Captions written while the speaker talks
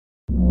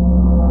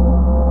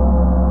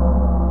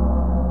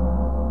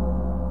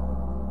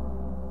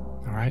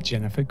right,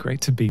 Jennifer,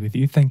 great to be with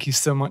you. Thank you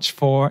so much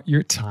for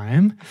your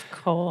time. Of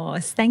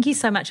course. Thank you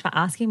so much for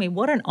asking me.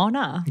 What an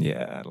honour.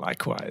 Yeah,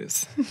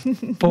 likewise.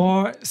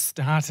 For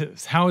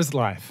starters, how is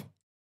life?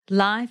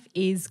 Life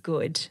is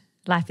good.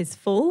 Life is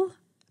full,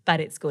 but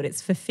it's good.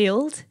 It's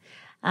fulfilled.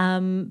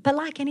 But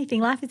like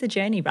anything, life is a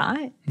journey,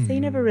 right? So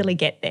you never really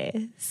get there.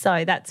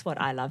 So that's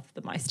what I love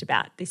the most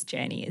about this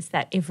journey, is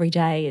that every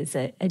day is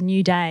a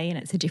new day, and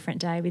it's a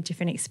different day with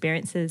different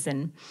experiences,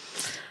 and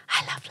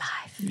I love life.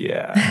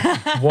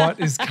 Yeah. What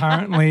is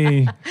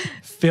currently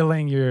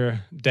filling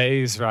your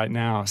days right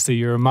now? So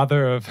you're a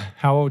mother of,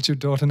 how old's your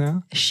daughter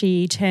now?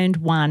 She turned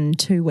 1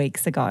 2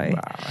 weeks ago.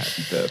 Wow,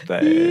 happy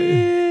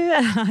birthday.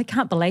 Yeah, I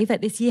can't believe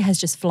it. This year has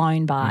just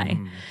flown by.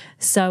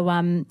 So,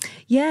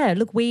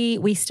 look,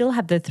 we still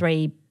have the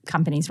 3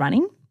 companies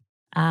running.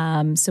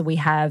 So we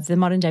have the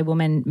Modern Day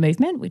Woman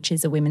Movement, which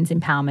is a women's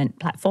empowerment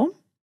platform.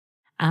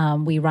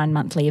 We run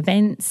monthly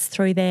events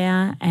through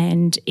there,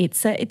 and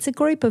it's a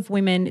group of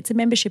women. It's a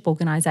membership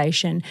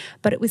organisation,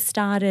 but it was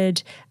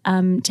started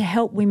to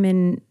help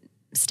women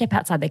step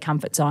outside their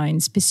comfort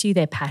zones, pursue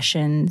their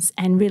passions,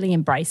 and really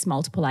embrace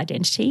multiple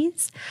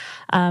identities.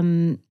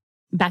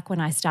 Back when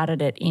I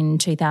started it in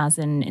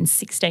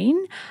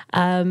 2016,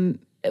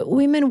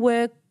 women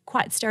were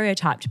quite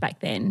stereotyped back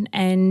then,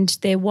 and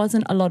there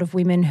wasn't a lot of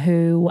women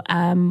who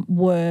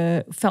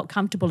felt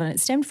comfortable, and it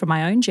stemmed from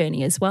my own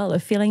journey as well,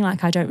 of feeling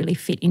like I don't really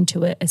fit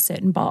into a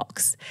certain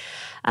box.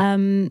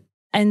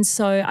 And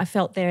so I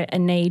felt there a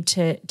need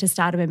to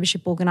start a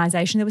membership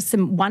organisation. There was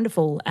some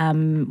wonderful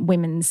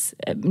women's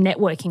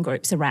networking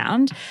groups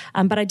around,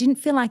 but I didn't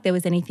feel like there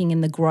was anything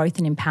in the growth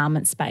and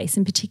empowerment space,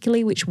 and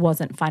particularly which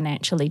wasn't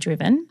financially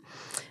driven.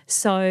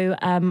 So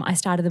I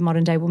started the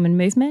Modern Day Woman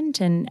Movement,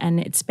 and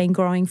it's been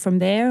growing from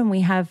there. And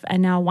we have a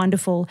now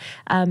wonderful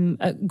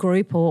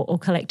group or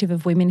collective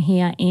of women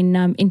here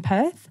in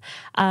Perth.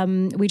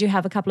 We do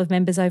have a couple of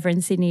members over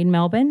in Sydney and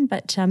Melbourne,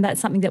 but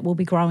that's something that will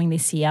be growing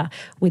this year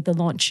with the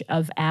launch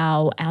of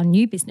our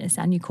new business,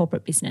 our new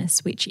corporate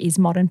business, which is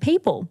Modern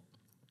People.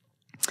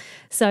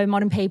 So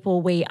Modern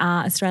People, we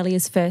are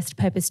Australia's first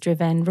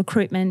purpose-driven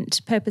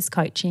recruitment, purpose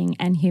coaching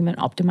and human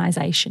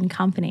optimisation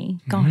company.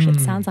 Gosh, it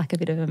sounds like a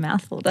bit of a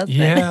mouthful, doesn't it?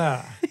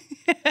 Yeah.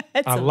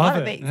 I love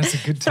it. Things. That's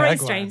a good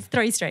tagline.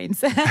 Three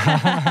streams.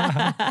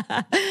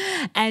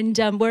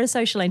 And we're a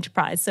social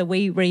enterprise, so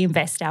we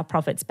reinvest our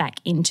profits back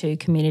into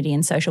community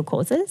and social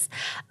causes,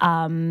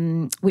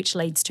 which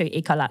leads to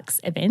EcoLuxe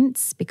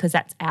Events, because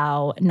that's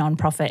our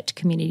non-profit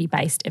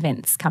community-based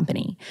events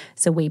company.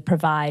 So we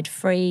provide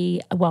free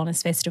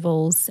wellness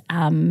festivals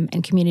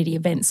and community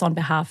events on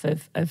behalf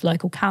of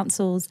local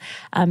councils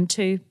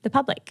to the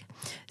public.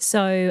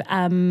 So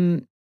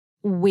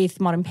with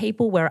Modern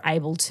People, we're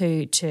able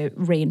to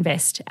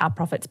reinvest our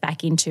profits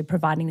back into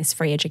providing this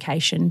free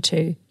education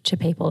to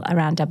people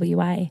around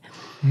WA.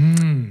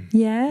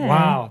 Yeah.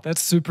 Wow,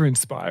 that's super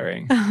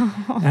inspiring.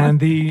 And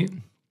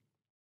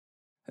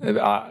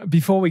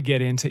before we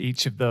get into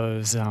each of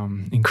those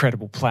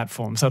incredible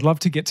platforms, I'd love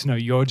to get to know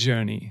your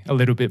journey a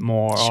little bit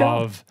more. Sure.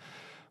 Of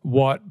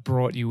what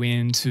brought you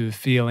into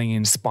feeling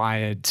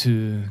inspired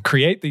to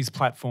create these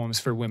platforms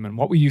for women?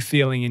 What were you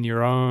feeling in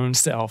your own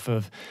self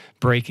of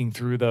breaking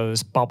through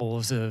those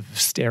bubbles of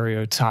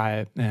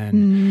stereotype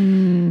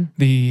and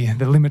the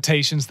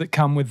limitations that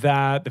come with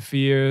that, the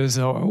fears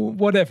or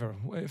whatever?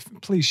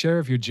 Please share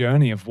of your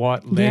journey of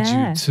what led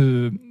you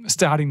to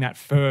starting that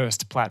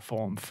first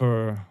platform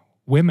for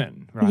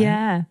women, right?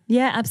 Yeah,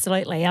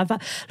 absolutely. I've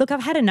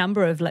had a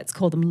number of, let's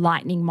call them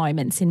lightning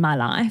moments in my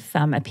life,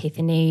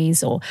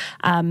 epiphanies, or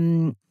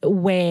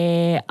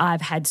where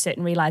I've had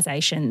certain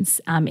realizations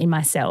in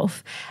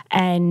myself.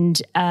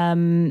 And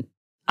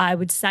I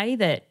would say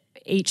that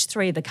each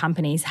 3 of the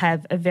companies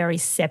have a very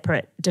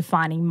separate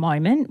defining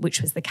moment, which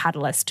was the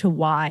catalyst to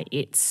why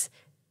it's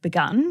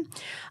begun.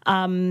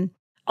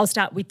 I'll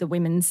start with the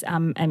women's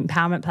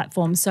empowerment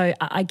platform. So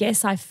I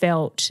guess I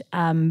felt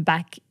and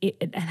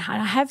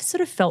I have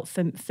sort of felt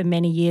for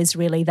many years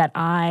really that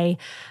I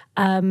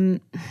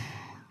didn't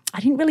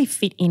really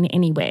fit in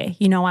anywhere.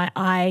 You know,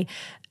 I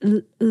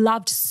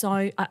loved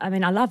I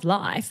love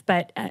life,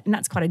 but and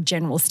that's quite a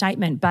general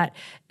statement, but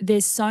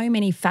there's so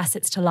many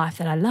facets to life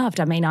that I loved.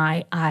 I mean,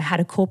 I had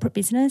a corporate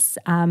business,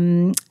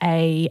 a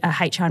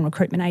HR and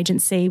recruitment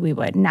agency. We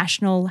were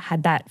national,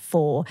 had that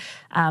for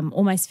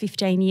almost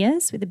 15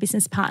 years with a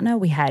business partner.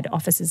 We had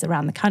offices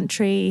around the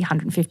country,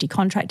 150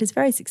 contractors,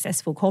 very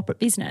successful corporate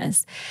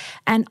business.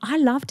 And I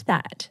loved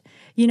that.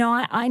 You know,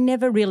 I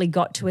never really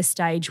got to a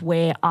stage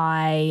where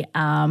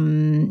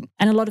and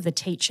a lot of the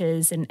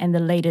teachers and the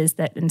leaders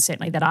and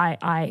certainly that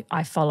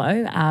I follow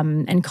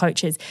and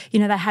coaches, you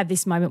know, they have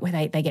this moment where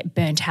they get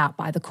burnt out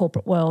by the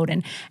corporate world.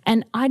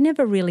 And I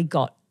never really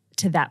got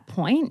to that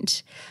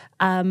point.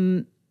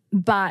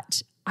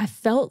 But I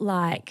felt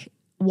like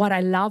what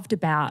I loved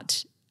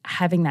about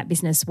having that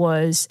business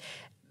was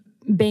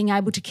being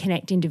able to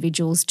connect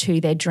individuals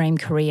to their dream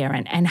career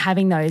and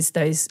having those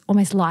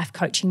almost life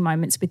coaching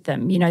moments with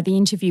them. You know, the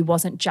interview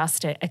wasn't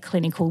just a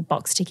clinical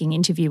box ticking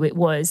interview. It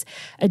was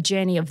a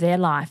journey of their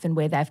life and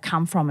where they've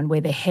come from and where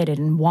they're headed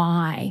and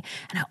why.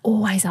 And I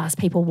always ask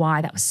people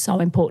why. That was so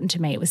important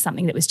to me. It was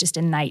something that was just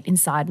innate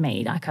inside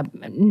me. Like, I'm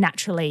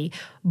naturally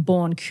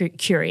born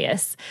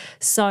curious.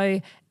 So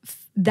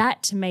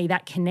that, to me,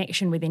 that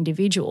connection with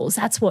individuals,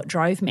 that's what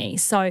drove me.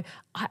 So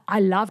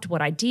I loved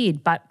what I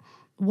did, but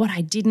what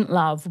I didn't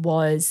love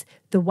was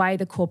the way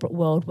the corporate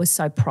world was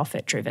so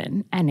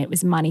profit-driven and it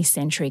was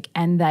money-centric,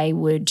 and they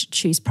would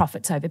choose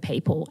profits over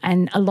people.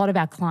 And a lot of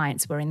our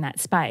clients were in that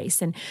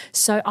space. And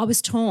so I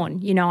was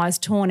torn, and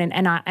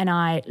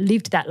I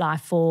lived that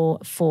life for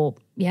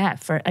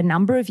a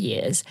number of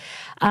years.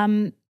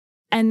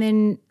 And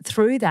then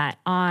through that,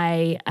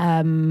 I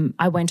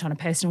went on a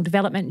personal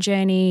development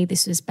journey.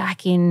 This was I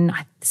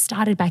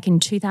started back in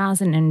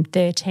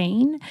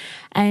 2013,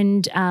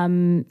 and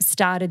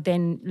started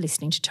then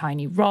listening to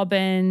Tony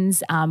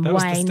Robbins, that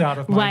was the start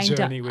of my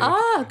journey with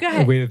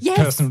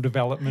personal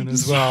development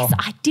as well. Yes,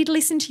 I did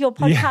listen to your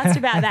podcast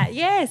about that.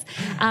 Yes,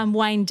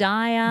 Wayne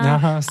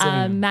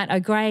Dyer, Matt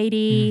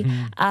O'Grady,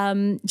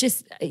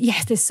 there's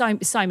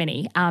so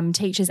many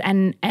teachers,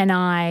 and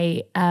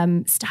I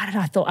started.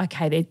 I thought,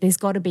 okay, there's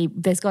got to be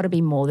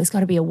more. There's got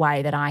to be a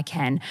way that I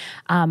can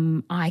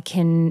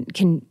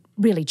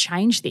really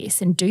change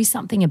this and do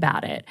something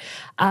about it.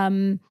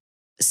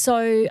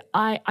 So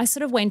I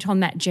sort of went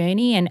on that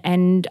journey,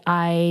 and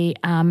I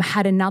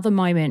had another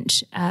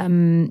moment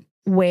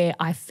where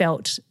I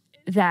felt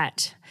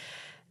that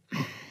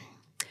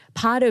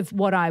part of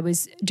what I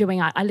was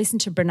doing, I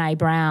listened to Brené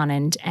Brown,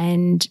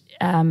 and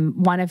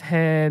one of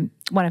her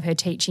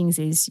teachings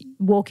is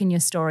walk in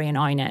your story and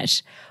own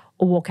it,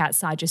 or walk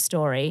outside your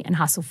story and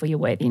hustle for your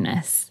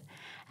worthiness.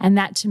 And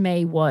that to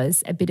me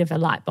was a bit of a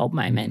light bulb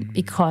moment,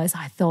 because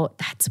I thought,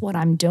 that's what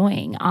I'm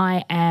doing.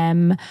 I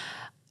am,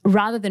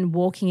 rather than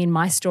walking in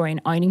my story and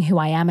owning who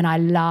I am, and I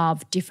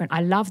love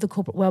the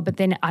corporate world, but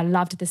then I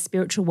loved the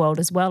spiritual world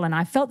as well. And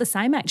I felt the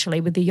same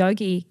actually with the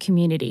yogi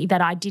community, that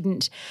I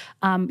didn't,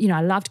 I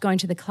loved going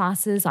to the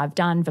classes. I've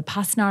done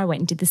Vipassana. I went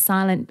and did the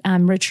silent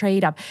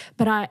retreat.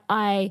 But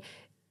I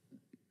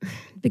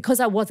because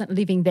I wasn't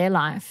living their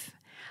life,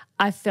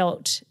 I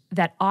felt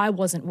that I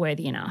wasn't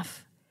worthy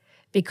enough,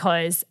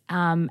 because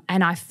and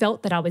I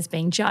felt that I was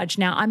being judged.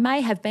 Now, I may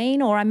have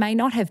been or I may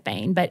not have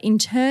been, but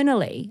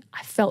internally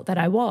I felt that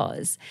I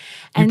was.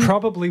 And you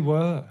probably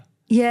were.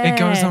 Yeah. It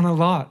goes on a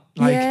lot.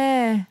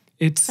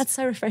 That's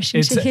so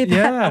refreshing to hear that.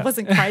 Yeah. I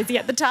wasn't crazy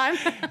at the time.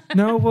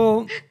 No,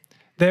 well,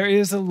 there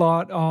is a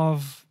lot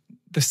of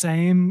the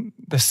same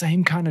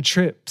kind of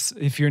trips.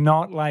 If you're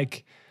not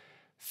like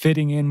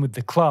fitting in with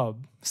the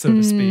club, so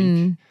to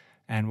speak,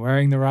 and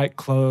wearing the right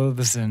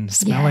clothes and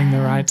smelling the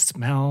right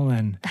smell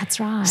and that's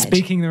right,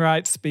 speaking the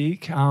right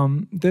speak,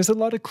 there's a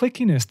lot of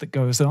clickiness that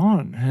goes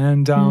on.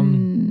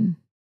 And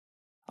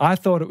I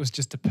thought it was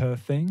just a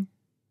Perth thing,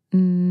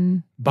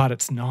 but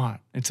it's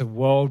not. It's a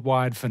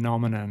worldwide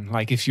phenomenon.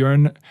 Like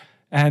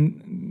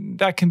and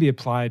that can be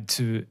applied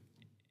to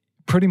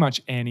pretty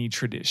much any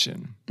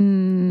tradition,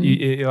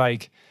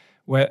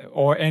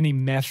 or any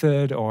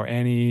method or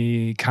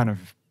any kind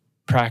of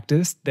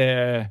practice.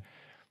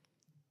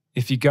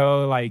 If you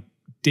go like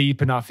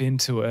deep enough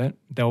into it,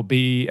 there'll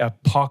be a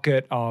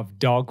pocket of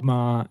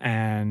dogma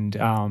and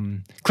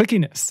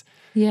clickiness.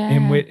 Yeah.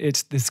 And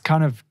it's this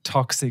kind of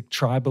toxic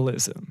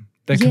tribalism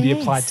that can be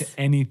applied to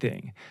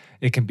anything.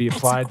 It can be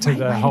applied to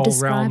the whole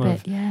realm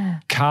of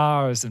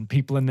cars and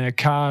people in their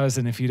cars.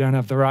 And if you don't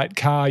have the right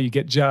car, you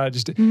get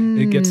judged.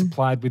 It gets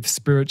applied with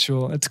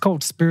spiritual. It's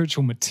called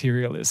spiritual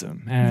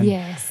materialism.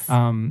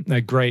 And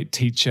a great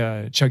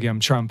teacher,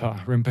 Chogyam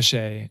Trungpa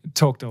Rinpoche,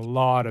 talked a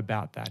lot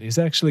about that. He's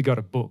actually got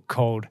a book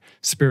called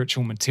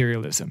Spiritual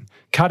Materialism,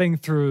 Cutting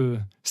Through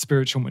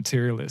Spiritual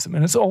Materialism.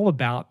 And it's all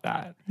about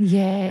that.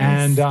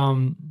 Yes.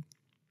 And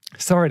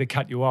sorry to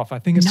cut you off. I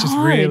think it's just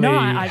really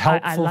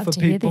helpful for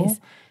people.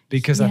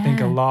 Because I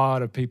think a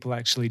lot of people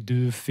actually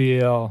do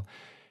feel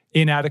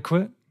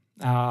inadequate,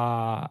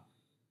 not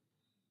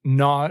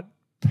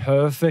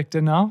perfect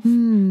enough.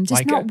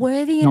 Just not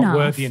worthy enough. Not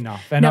worthy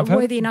enough. And not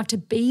worthy enough to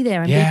be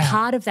there and be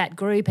part of that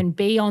group and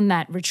be on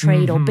that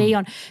retreat or be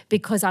on,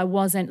 because I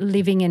wasn't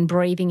living and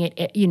breathing it,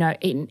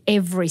 in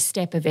every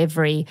step of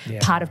every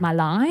part of my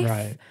life.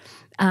 Right.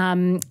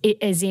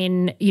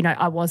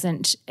 I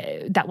wasn't,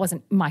 that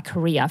wasn't my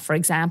career, for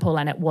example,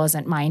 and it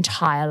wasn't my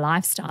entire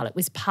lifestyle. It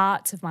was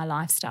parts of my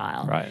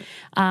lifestyle. Right.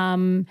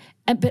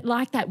 But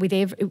like that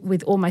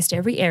with almost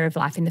every area of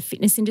life in the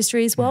fitness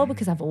industry as well,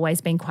 because I've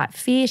always been quite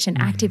fit and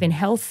active and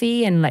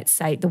healthy, and let's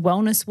say the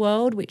wellness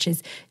world, which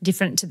is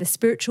different to the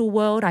spiritual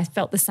world, I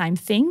felt the same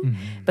thing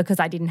because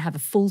I didn't have a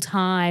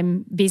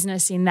full-time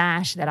business in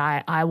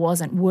that I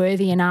wasn't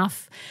worthy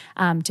enough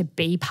to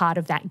be part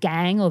of that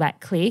gang or that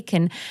clique.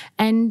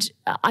 And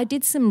I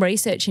did some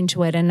research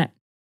into it, and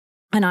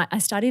I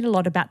studied a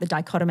lot about the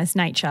dichotomous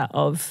nature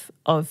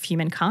of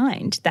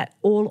humankind, that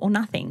all or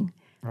nothing.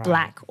 Right.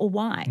 Black or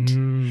white.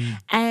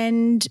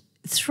 And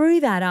through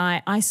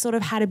that, I sort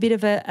of had a bit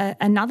of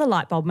another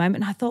light bulb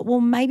moment. And I thought,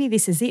 well, maybe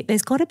this is it.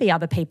 There's got to be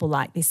other people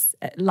like this,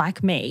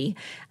 like me,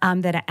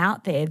 that are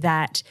out there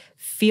that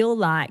feel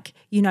like,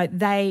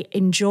 they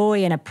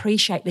enjoy and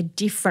appreciate the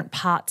different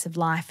parts of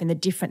life and the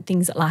different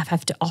things that life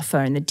have to offer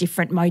and the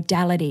different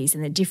modalities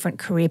and the different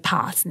career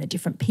paths and the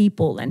different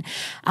people.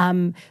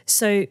 And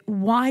so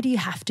why do you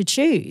have to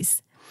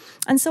choose?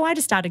 And so I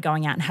just started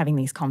going out and having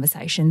these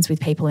conversations with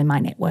people in my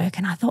network.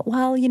 And I thought,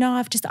 well,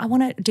 I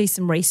want to do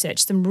some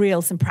research,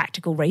 some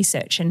practical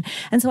research. And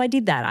so I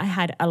did that. I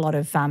had a lot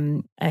of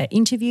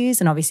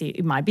interviews, and obviously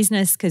in my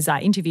business, because I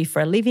interview for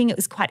a living, it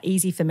was quite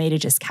easy for me to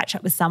just catch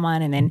up with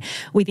someone and then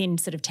within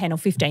sort of 10 or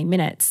 15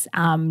 minutes,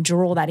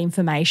 draw that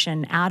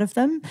information out of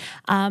them.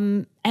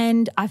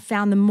 And I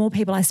found the more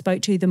people I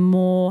spoke to, the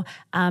more,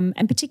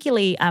 and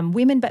particularly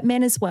women, but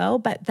men as well,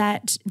 but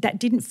that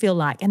didn't feel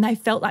like, and they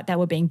felt like they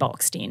were being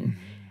boxed in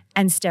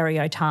and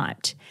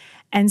stereotyped.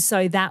 And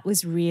so that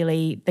was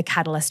really the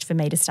catalyst for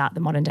me to start the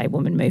Modern Day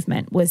Woman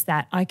movement, was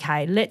that,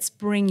 okay, let's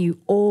bring you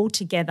all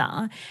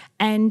together.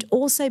 And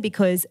also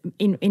because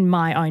in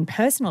my own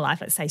personal life,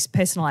 let's say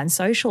personal and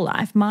social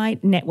life, my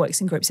networks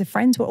and groups of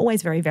friends were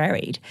always very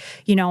varied.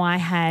 I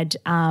had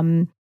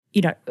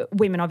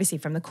women obviously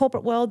from the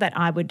corporate world that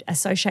I would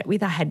associate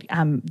with. I had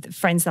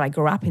friends that I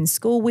grew up in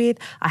school with.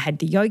 I had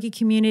the yoga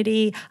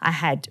community. I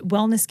had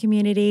wellness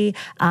community.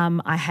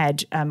 I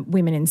had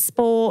women in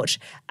sport.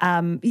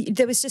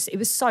 It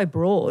was so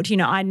broad.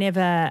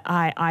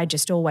 I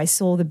just always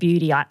saw the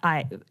beauty.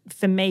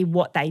 For me,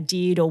 what they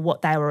did or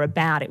what they were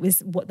about, it was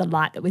what the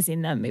light that was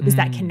in them. It was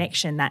that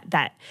connection,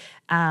 that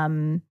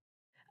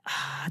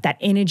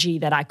energy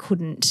that I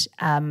couldn't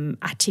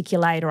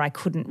articulate or I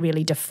couldn't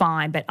really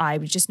define, but I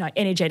would just know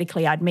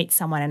energetically I'd meet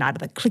someone and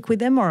I'd either click with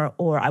them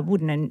or I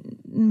wouldn't.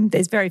 And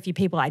there's very few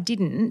people I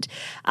didn't.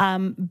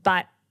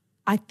 But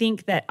I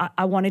think that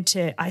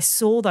I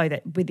saw though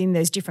that within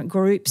those different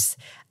groups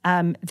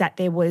that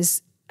there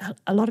was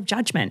a lot of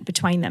judgment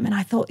between them. And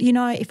I thought,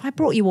 if I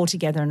brought you all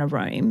together in a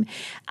room,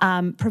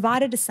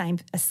 provided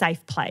a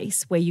safe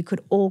place where you could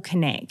all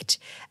connect,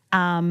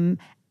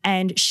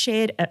 and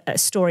shared a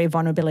story of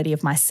vulnerability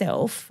of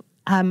myself.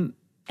 And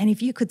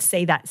if you could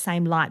see that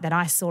same light that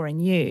I saw in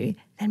you,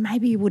 then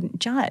maybe you wouldn't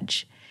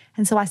judge.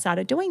 And so I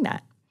started doing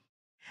that.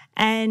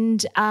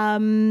 And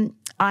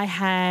I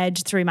had,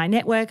 through my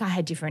network, I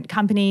had different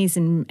companies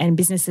and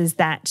businesses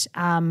that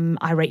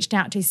I reached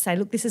out to say,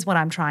 look, this is what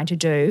I'm trying to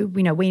do.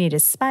 We need a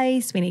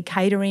space, we need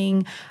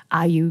catering.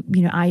 Are you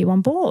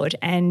on board?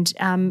 And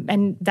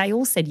they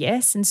all said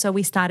yes. And so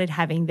we started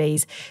having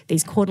these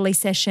quarterly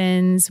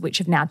sessions, which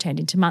have now turned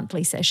into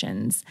monthly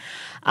sessions.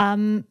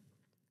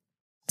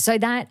 So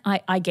that,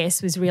 I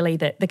guess, was really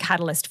the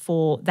catalyst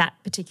for that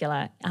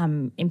particular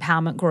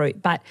empowerment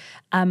group. But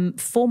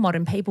for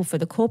modern people, for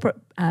the corporate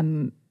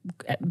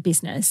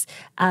business,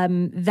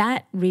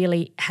 that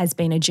really has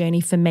been a journey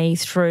for me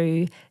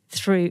through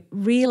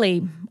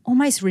really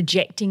almost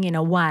rejecting in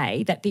a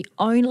way that the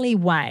only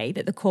way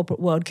that the corporate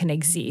world can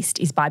exist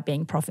is by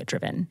being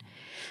profit-driven.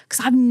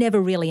 Because I've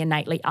never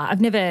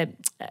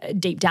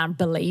deep down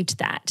believed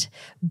that,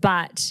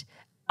 but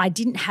I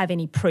didn't have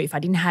any proof. I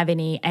didn't have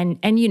any, and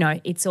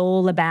it's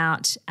all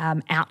about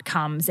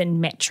outcomes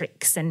and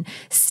metrics and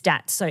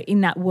stats. So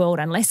in that world,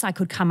 unless I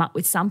could come up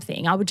with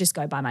something, I would just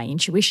go by my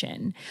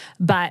intuition.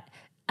 But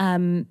a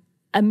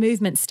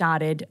movement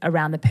started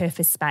around the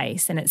purpose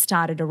space, and it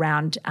started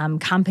around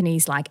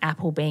companies like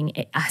Apple being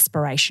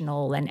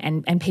aspirational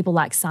and people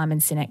like Simon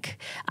Sinek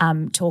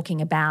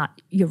talking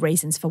about your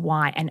reasons for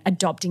why and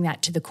adopting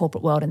that to the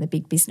corporate world and the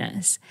big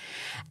business.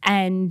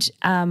 And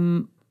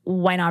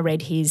when I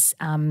read his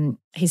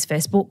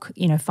first book,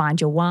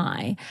 Find Your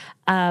Why,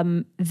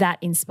 that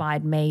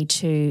inspired me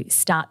to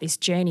start this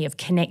journey of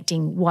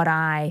connecting what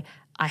I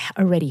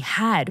already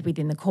had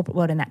within the corporate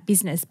world and that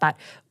business, but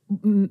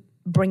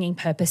bringing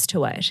purpose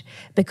to it,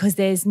 because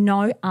there's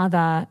no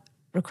other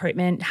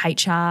recruitment,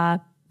 HR,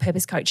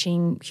 purpose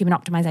coaching, human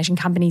optimization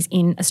companies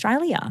in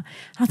Australia. And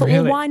I thought,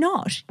 well, why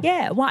not?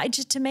 Yeah, why?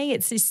 Just to me,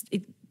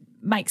 it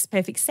makes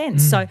perfect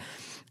sense. So,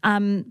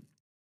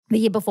 the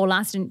year before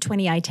last, in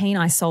 2018,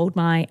 I sold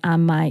my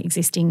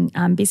existing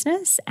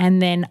business, and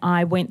then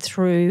I went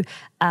through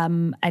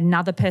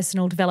another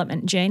personal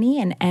development journey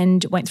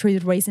and went through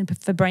the reason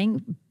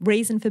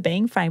for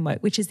being framework,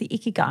 which is the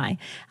Ikigai,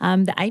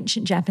 the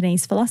ancient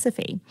Japanese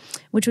philosophy,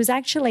 which was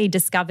actually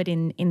discovered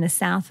in the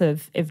south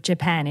of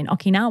Japan, in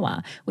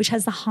Okinawa, which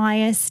has the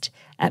highest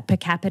per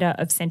capita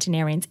of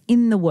centenarians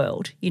in the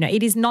world.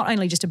 It is not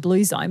only just a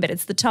blue zone, but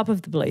it's the top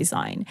of the blue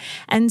zone.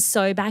 And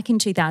so back in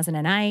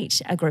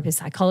 2008, a group of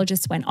psychologists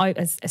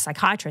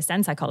psychiatrists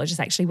and psychologists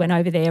actually went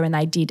over there, and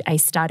they did a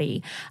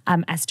study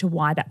as to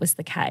why that was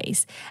the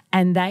case.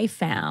 And they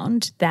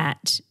found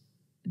that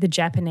the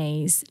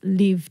Japanese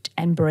lived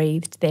and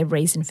breathed their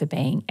reason for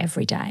being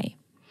every day,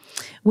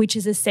 which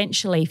is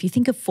essentially, if you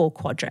think of 4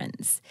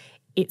 quadrants,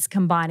 it's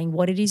combining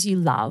what it is you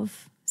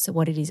love, so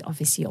what it is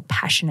obviously you're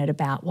passionate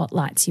about, what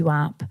lights you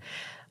up,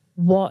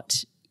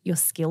 what your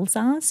skills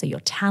are, so your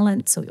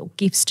talents or your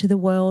gifts to the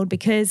world,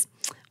 because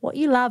what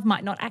you love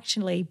might not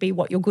actually be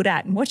what you're good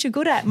at, and what you're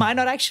good at might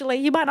not actually,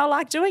 you might not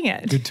like doing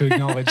it. Good to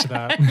acknowledge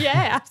that.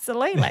 Yeah,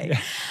 absolutely.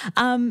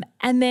 And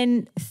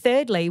then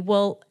thirdly,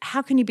 well,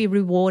 how can you be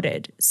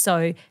rewarded?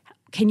 So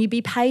can you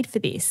be paid for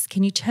this?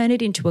 Can you turn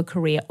it into a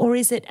career? Or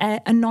is it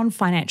a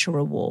non-financial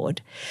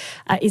reward?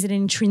 Is it an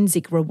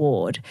intrinsic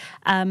reward?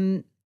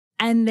 And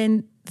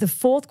then the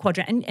fourth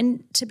quadrant,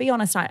 and to be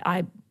honest,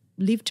 I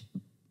lived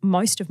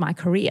most of my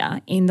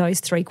career in those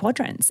three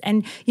quadrants.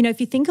 And, you know,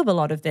 if you think of a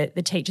lot of the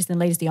teachers and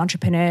leaders, the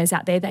entrepreneurs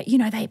out there that, you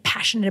know, they're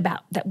passionate about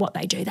what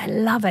they do. They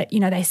love it.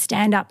 You know, they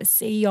stand up as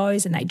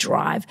CEOs and they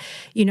drive,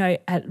 you know,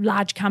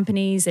 large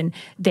companies, and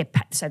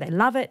so they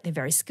love it. They're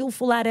very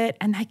skillful at it,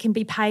 and they can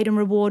be paid and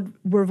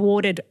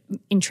rewarded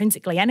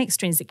intrinsically and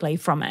extrinsically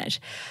from it.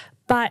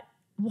 But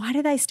why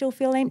do they still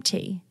feel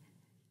empty?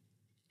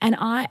 And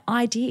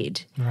I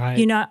did. Right.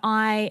 You know,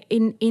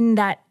 in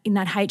that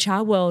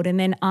HR world, and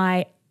then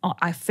I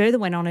further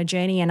went on a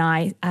journey, and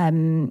I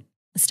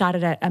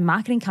started a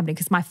marketing company,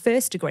 because my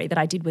first degree that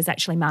I did was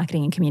actually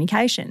marketing and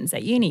communications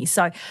at uni.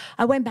 So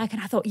I went back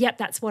and I thought, yep,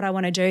 that's what I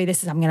want to do.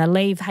 I'm going to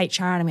leave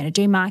HR and I'm going to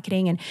do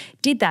marketing, and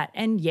did that.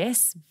 And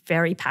yes,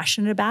 very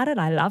passionate about it.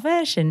 I love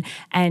it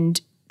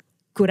and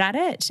good at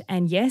it.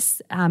 And yes,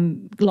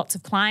 lots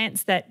of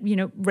clients that, you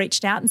know,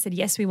 reached out and said,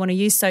 yes, we want to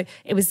use. So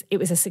it was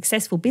a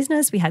successful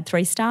business. We had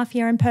 3 staff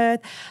here in Perth.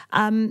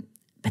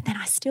 But then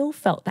I still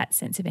felt that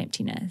sense of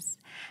emptiness.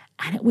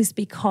 And it was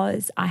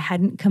because I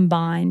hadn't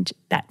combined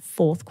that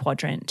fourth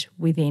quadrant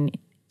within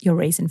your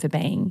reason for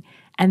being.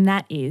 And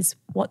that is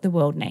what the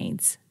world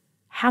needs.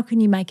 How can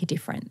you make a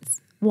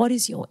difference? What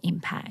is your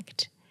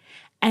impact?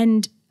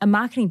 And a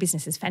marketing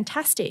business is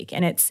fantastic,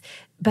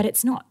 but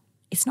it's not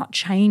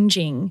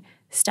changing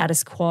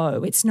status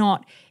quo. It's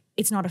not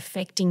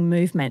affecting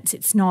movements.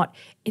 It's not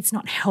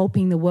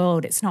helping the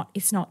world. It's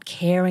not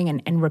caring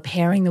and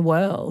repairing the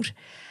world.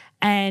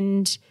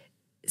 And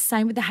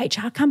same with the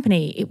HR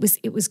company. It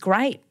was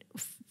great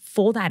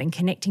for that and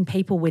connecting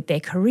people with their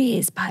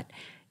careers, but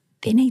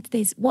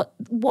there's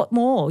what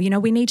more? You know,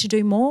 we need to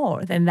do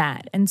more than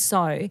that. And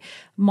so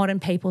Modern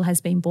People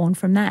has been born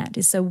from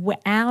that. So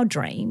our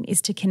dream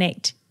is to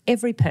connect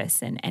every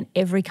person and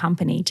every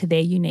company to their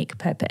unique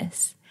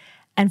purpose,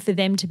 and for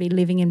them to be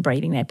living and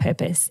breathing their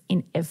purpose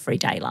in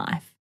everyday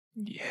life.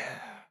 Yeah.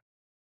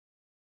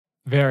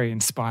 Very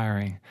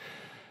inspiring.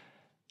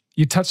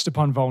 You touched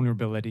upon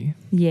vulnerability.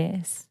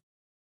 Yes.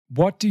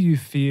 What do you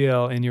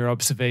feel in your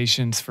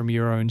observations from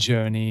your own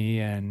journey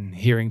and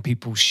hearing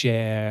people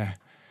share?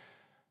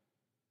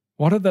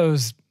 What are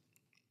those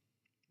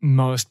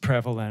most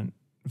prevalent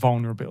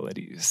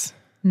vulnerabilities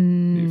that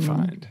you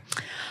find?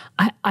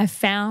 I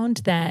found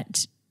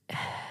that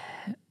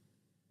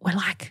we're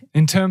like...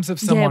 In terms of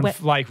someone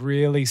like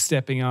really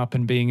stepping up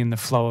and being in the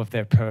flow of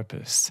their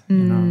purpose, you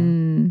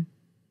know?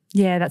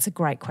 Yeah, that's a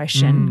great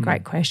question.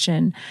 Great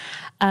question.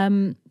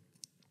 I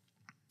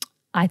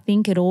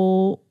think it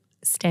all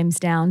stems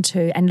down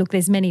to, and look,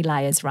 there's many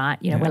layers, right?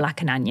 You know, we're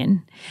like an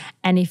onion.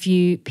 And if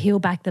you peel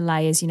back the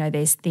layers, you know,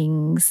 there's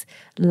things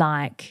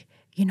like,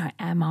 you know,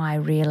 am I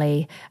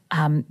really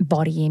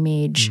body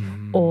image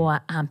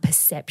or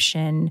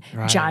perception,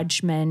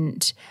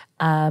 judgment,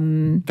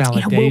 validation.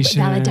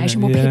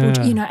 Validation. Will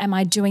people, you know, am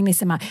I doing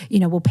this?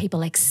 Will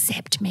people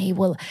accept me?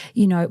 Will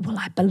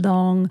I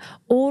belong?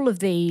 All of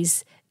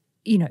these,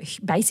 you know,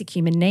 basic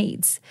human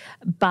needs.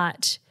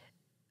 But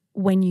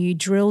when you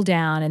drill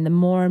down, and the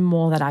more and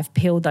more that I've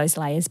peeled those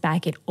layers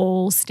back, it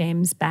all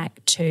stems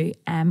back to,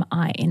 am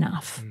I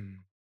enough?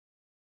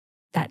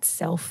 That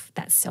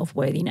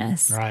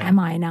self-worthiness. Right. Am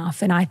I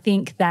enough? And I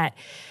think that,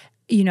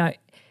 you know,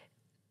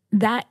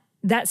 that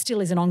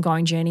still is an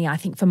ongoing journey, I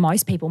think, for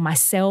most people.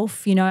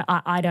 Myself, you know,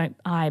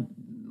 I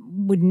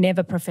would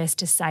never profess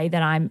to say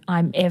that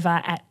I'm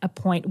ever at a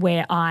point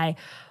where I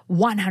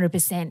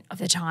 100% of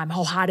the time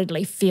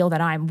wholeheartedly feel that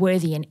I'm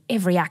worthy in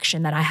every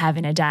action that I have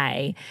in a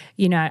day.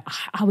 You know,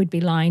 I would be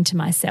lying to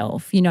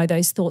myself. You know,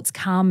 those thoughts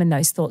come and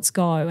those thoughts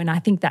go. And I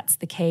think that's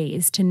the key,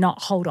 is to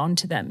not hold on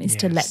to them, is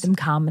to let them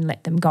come and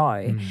let them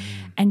go.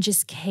 And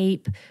just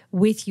keep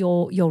with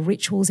your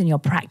rituals and your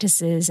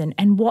practices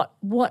and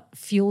what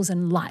fuels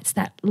and lights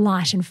that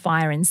light and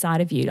fire inside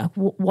of you. Like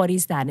what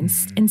is that?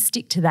 And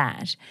stick to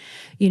that.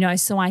 You know,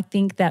 so I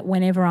think that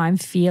whenever I'm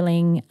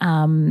feeling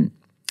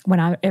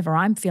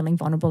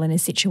vulnerable in a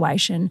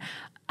situation,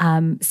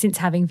 since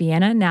having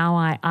Vienna, now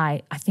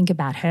I think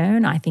about her,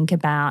 and I think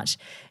about,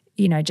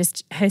 you know,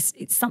 just her,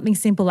 it's something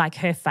simple like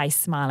her face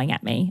smiling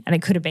at me, and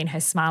it could have been her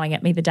smiling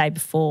at me the day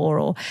before,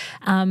 or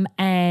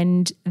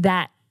and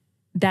that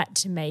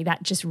to me,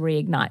 that just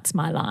reignites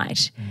my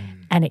light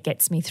and it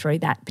gets me through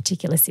that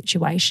particular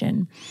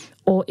situation.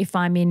 Or if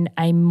I'm in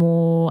a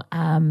more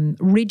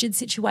rigid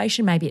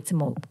situation, maybe it's a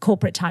more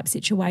corporate type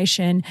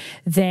situation,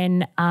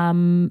 then,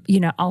 you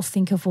know, I'll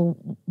think of, well,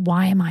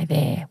 why am I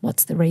there?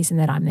 What's the reason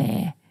that I'm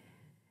there?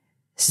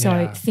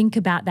 So think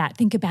about that.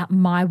 Think about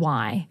my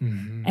why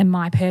and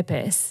my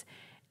purpose.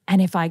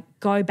 And if I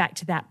go back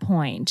to that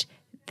point,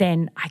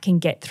 then I can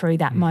get through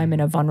that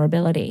moment of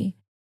vulnerability.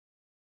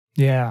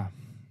 Yeah.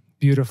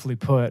 Beautifully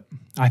put.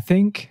 I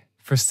think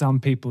for some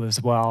people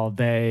as well,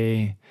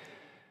 they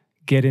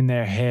get in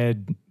their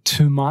head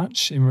too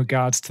much in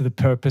regards to the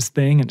purpose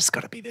thing, and it's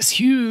got to be this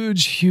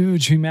huge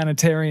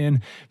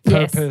humanitarian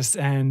purpose,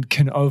 and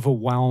can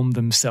overwhelm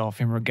themselves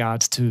in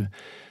regards to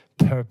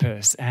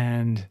purpose.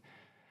 And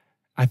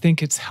I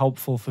think it's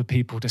helpful for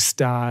people to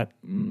start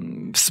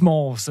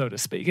small, so to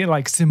speak,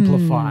 like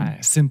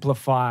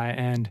simplify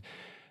and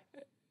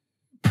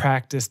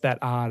practice that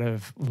art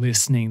of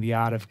listening, the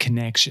art of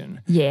connection.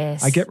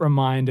 Yes. I get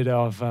reminded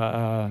of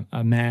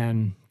a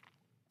man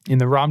in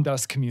the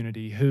Ramdas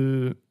community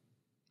who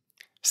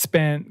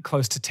spent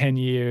close to 10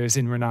 years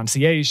in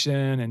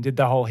renunciation and did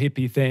the whole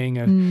hippie thing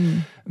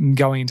of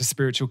going into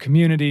spiritual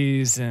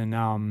communities and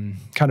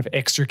kind of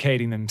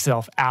extricating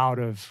themselves out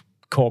of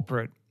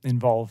corporate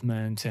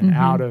involvement and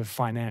out of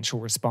financial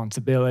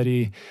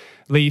responsibility,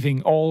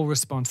 leaving all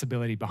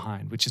responsibility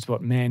behind, which is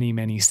what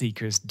many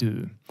seekers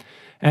do.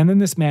 And then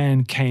this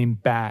man came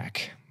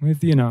back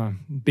with,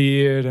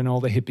 beard and all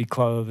the hippie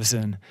clothes,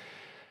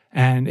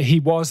 and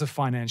he was a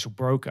financial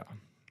broker,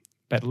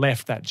 but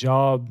left that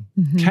job,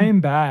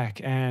 came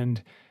back,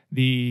 and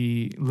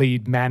the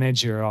lead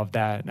manager of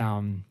that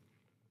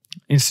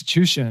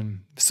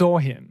institution saw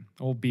him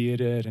all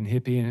bearded and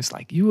hippie, and it's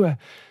like, you were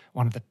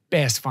one of the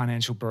best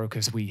financial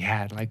brokers we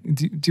had. Like,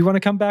 do you want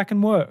to come back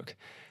and work?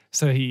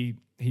 So he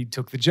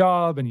took the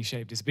job and he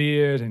shaved his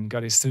beard and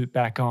got his suit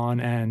back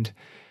on, and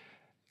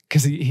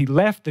because he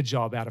left the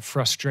job out of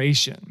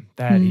frustration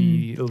that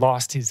he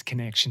lost his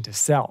connection to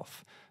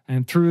self.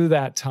 And through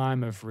that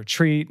time of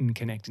retreat and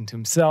connecting to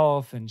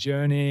himself and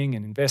journeying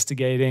and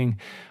investigating,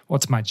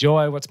 what's my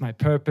joy, what's my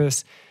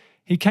purpose,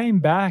 he came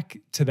back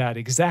to that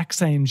exact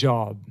same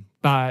job,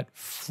 but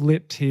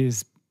flipped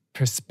his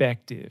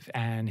perspective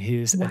and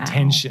his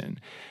attention,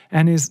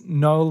 and is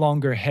no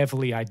longer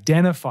heavily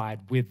identified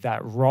with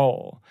that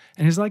role.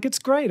 And he's like, it's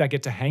great. I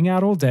get to hang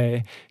out all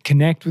day,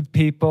 connect with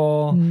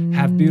people,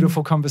 have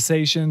beautiful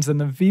conversations. And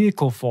the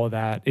vehicle for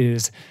that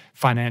is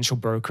financial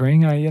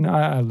brokering.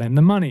 I lend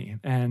the money,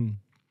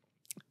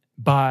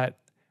 but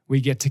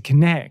we get to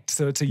connect.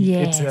 So it's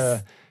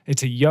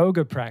a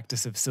yoga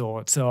practice of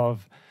sorts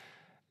of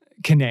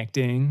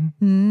connecting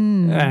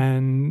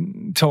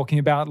and talking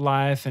about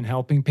life and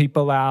helping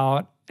people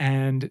out,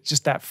 and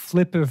just that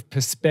flip of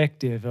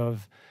perspective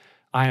of,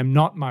 I am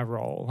not my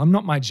role. I'm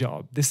not my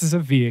job. This is a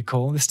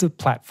vehicle. This is a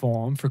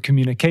platform for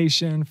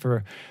communication,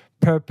 for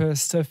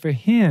purpose. So for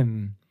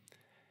him,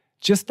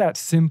 just that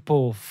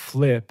simple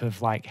flip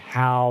of like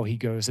how he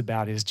goes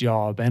about his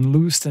job and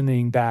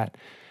loosening that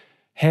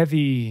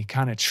heavy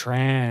kind of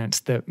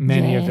trance that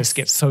many of us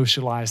get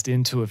socialized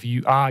into, of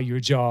you are your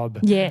job,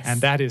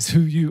 and that is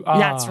who you are.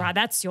 That's right.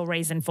 That's your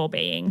reason for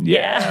being.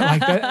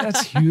 Like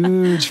that's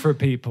huge for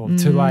people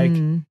to like,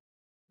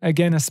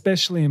 again,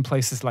 especially in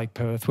places like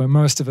Perth, where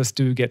most of us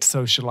do get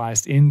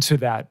socialized into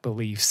that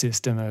belief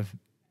system of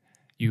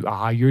you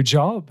are your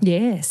job.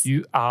 Yes.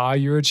 You are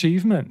your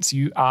achievements.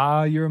 You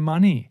are your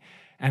money.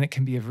 And it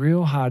can be a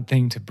real hard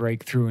thing to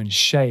break through and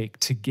shake,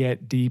 to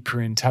get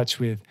deeper in touch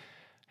with,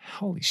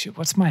 holy shit,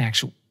 what's my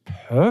actual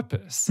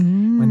purpose?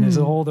 When there's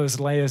all those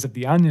layers of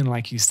the onion,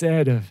 like you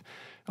said,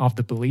 of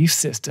the belief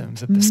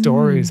systems, of the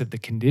stories, of the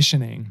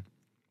conditioning.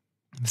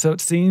 So it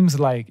seems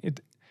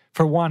like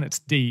for one, it's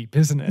deep,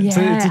 isn't it?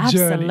 Yeah, it's a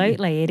journey.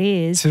 Absolutely, it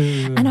is.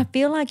 And I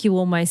feel like you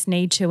almost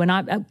need to, and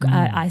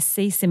I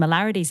see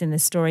similarities in the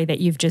story that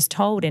you've just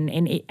told,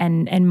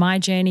 and my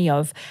journey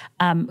of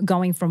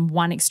going from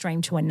one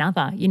extreme to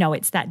another.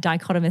 It's that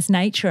dichotomous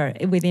nature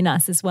within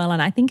us as well.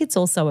 And I think it's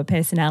also a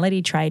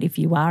personality trait if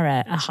you are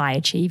a high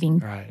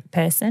achieving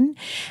person,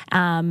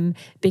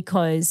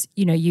 because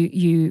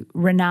you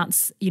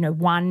renounce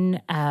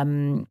one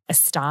a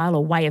style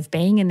or way of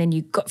being, and then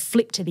you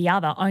flip to the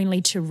other,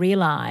 only to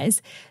realize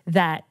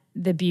that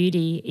the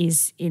beauty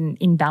is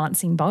in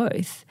balancing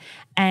both.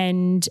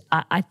 And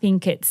I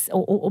think it's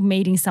or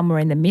meeting somewhere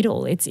in the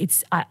middle.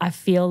 I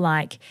feel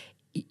like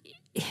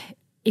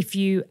if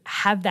you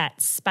have that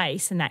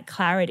space and that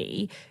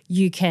clarity,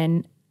 you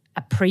can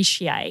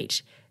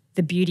appreciate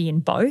the beauty in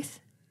both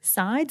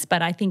sides.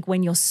 But I think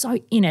when you're so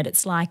in it,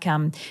 it's like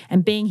and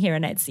being here,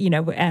 and it's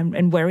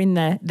and we're in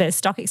the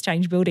stock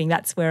exchange building.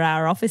 That's where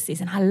our office is,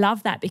 and I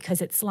love that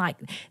because it's like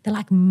they're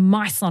like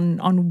mice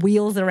on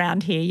wheels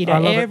around here.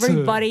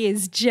 Everybody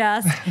is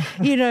just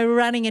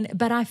running,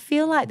 but I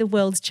feel like the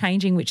world's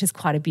changing, which is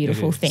quite a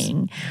beautiful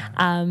thing.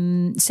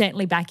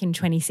 Certainly back in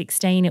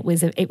 2016, it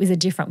was a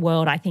different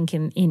world. I think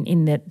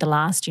in the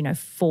last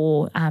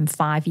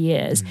 4-5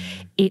 years,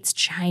 it's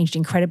changed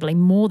incredibly,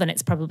 more than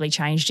it's probably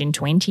changed in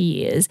 20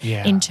 years.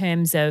 In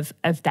terms of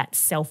that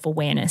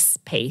self-awareness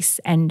piece.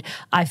 And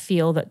I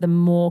feel that the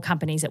more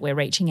companies that we're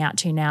reaching out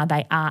to now,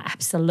 they are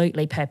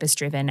absolutely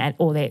purpose-driven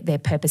or they're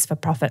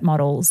purpose-for-profit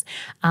models.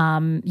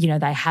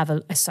 They have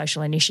a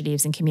social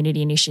initiatives and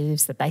community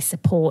initiatives that they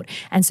support.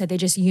 And so they're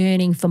just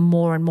yearning for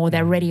more and more.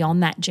 They're already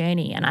on that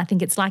journey. And I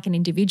think it's like an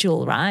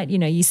individual, right?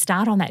 You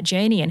start on that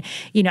journey, and,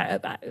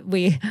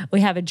 we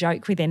have a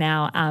joke within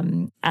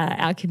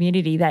our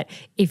community that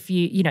if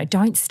you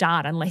don't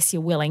start unless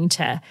you're willing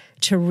to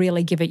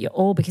really give it your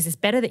all, because it's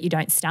better that you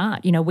don't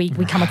start. You know, we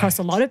come across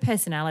a lot of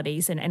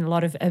personalities and a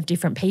lot of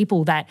different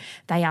people that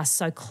they are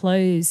so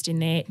closed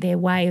in their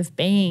way of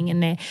being,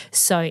 and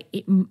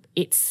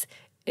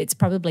it's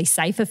probably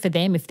safer for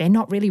them, if they're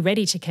not really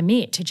ready to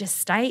commit, to just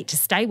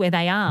stay where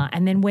they are.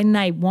 And then when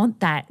they want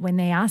that, when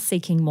they are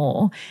seeking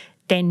more,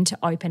 then to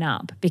open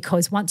up,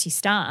 because once you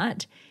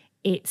start,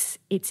 it's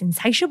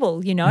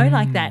insatiable, you know,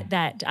 like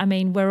that. I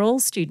mean, we're all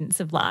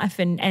students of life,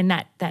 and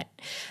that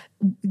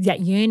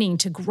yearning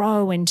to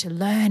grow and to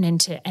learn and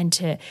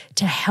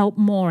to help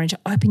more and to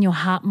open your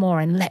heart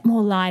more and let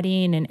more light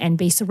in and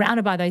be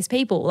surrounded by those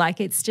people. Like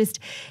it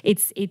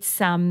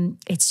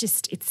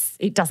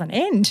doesn't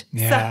end.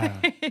 Yeah.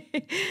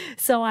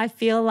 So I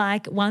feel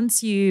like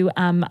once you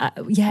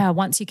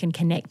can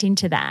connect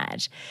into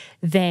that,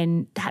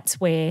 then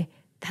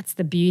that's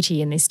the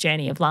beauty in this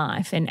journey of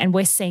life. And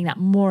we're seeing that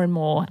more and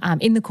more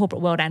in the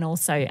corporate world, and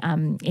also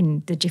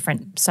in the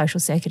different social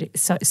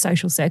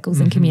circles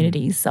and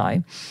communities.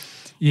 So,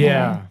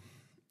 yeah.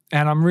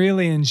 And I'm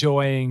really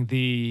enjoying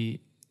the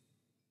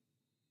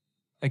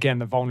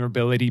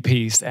vulnerability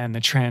piece and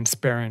the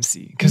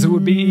transparency, because it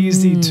would be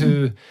easy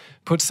to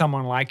put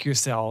someone like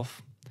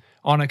yourself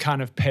on a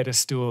kind of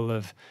pedestal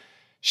of,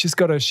 she's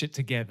got her shit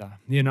together,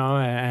 you know,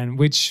 and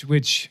which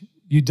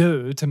you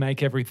do to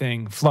make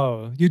everything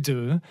flow. You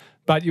do,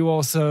 but you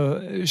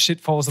also,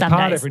 shit falls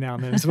apart every now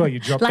and then as well.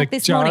 You drop like the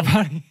this jar morning. of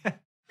honey.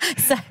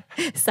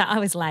 So I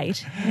was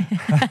late.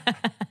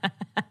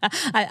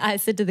 I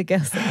said to the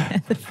girls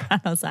at the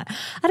front, I was like,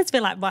 I just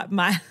feel like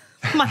my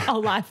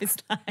whole life is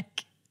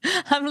like,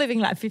 I'm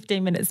living like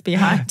 15 minutes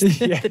behind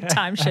the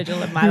time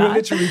schedule of my life.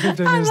 Literally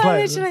 15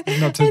 minutes late.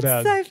 Not too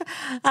bad.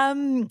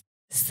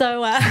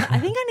 So I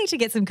think I need to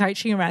get some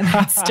coaching around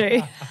that,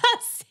 Stu.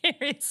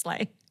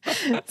 Seriously.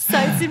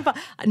 So simple.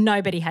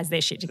 Nobody has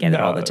their shit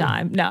together all the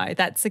time. No,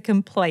 that's a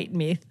complete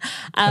myth.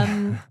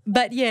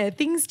 But yeah,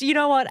 things, you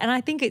know what? And I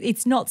think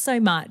it's not so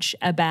much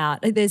about,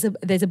 there's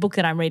a book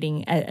that I'm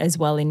reading as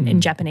well in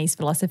Japanese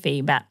philosophy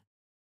about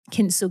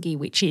kintsugi,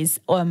 which is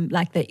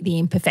like the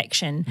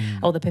imperfection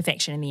or the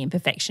perfection and the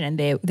imperfection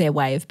and their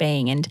way of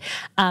being.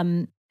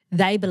 And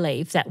they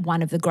believe that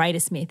one of the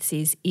greatest myths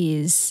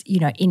is you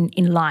know,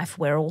 in life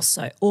we're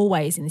also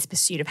always in this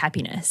pursuit of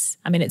happiness.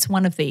 I mean, it's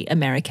one of the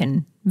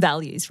American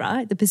values,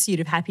 right? The pursuit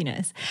of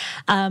happiness.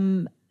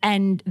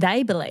 And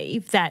they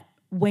believe that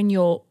when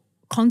you're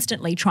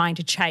constantly trying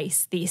to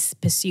chase this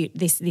pursuit,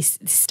 this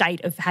state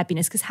of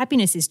happiness, because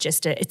happiness is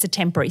just it's a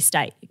temporary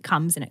state. It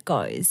comes and it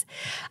goes.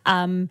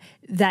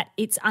 That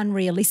it's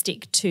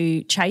unrealistic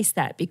to chase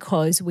that,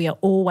 because we are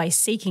always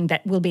seeking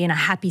that we'll be in a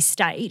happy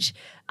state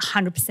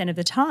 100% of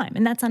the time,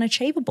 and that's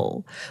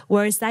unachievable.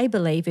 Whereas they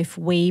believe if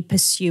we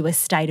pursue a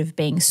state of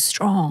being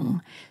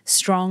strong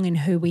in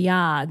who we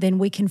are, then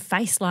we can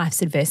face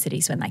life's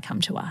adversities when they come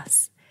to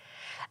us.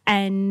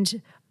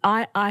 And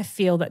I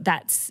feel that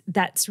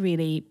that's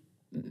really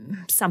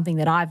something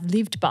that I've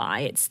lived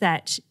by. It's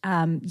that,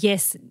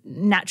 yes,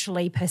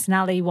 naturally,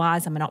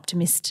 personality-wise, I'm an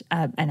optimist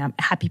and I'm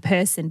a happy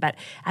person, but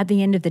at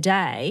the end of the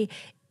day,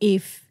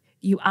 if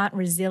you aren't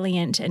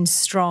resilient and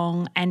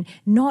strong, and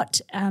not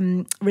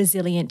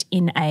resilient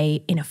in a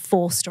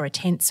forced or a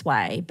tense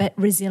way, but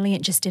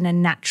resilient just in a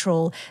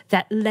natural,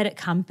 that let it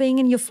come, being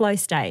in your flow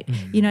state,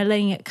 you know,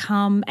 letting it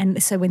come.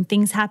 And so when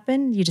things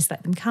happen, you just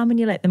let them come and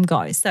you let them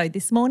go. So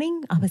this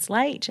morning I was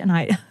late and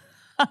I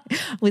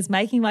was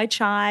making my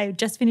chai,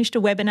 just finished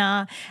a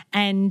webinar,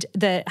 and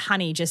the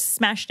honey just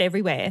smashed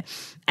everywhere.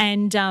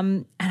 And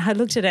I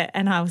looked at it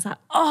and I was like,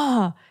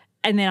 oh.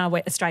 And then I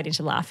went straight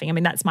into laughing. I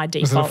mean, that's my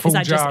default.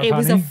 It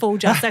was a full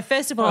jar. So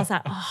first of all, I was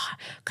like, oh, I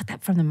got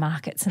that from the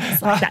markets, and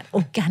it's like that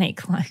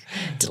organic, like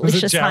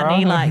delicious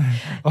honey. Like,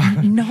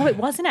 no, it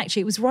wasn't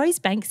actually. It was Rose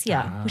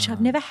Banksia, which I've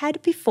never had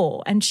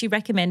before, and she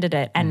recommended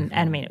it, and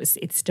I mean,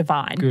 it's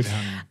divine. Good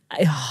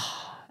honey.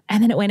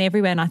 And then it went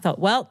everywhere, and I thought,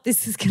 well,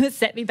 this is going to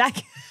set me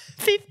back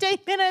 15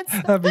 minutes.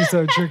 That'd be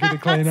so tricky to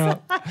clean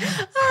up. So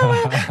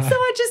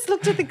I just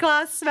looked at the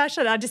glass, smashed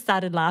it, and I just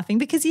started laughing,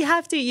 because you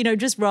have to, you know,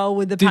 just roll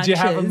with the punches. Did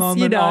you have a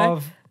moment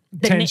of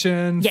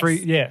tension?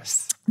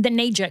 Yes. The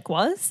knee jerk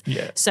was.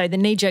 Yeah. So the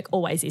knee jerk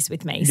always is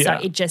with me. Yeah.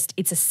 So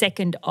it's a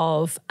second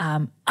of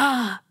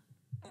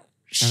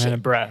shit. And then a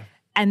breath.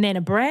 And then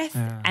a breath,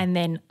 and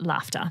then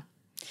laughter.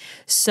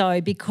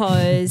 So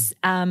because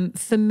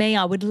for me,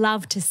 I would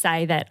love to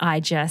say that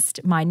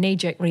my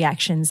knee-jerk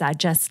reactions are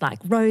just like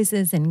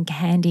roses and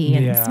candy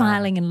and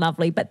smiling and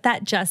lovely, but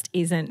that just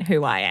isn't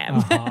who I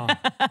am.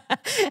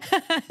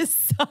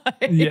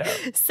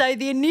 So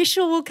the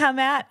initial will come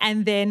out,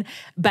 and then,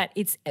 but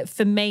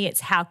for me,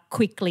 it's how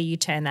quickly you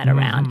turn that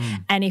around.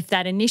 And if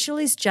that initial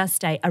is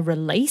just a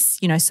release,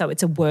 you know, so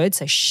it's a word,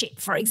 so shit,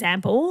 for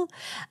example,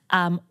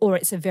 or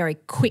it's a very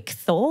quick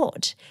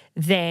thought,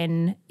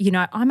 then, you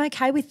know, I'm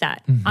okay with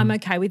that. I'm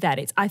okay with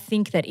that. I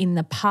think that in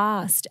the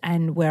past,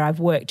 and where I've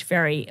worked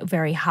very,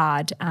 very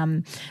hard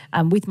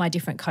with my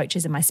different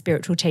coaches and my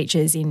spiritual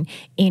teachers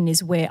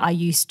is where I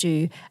used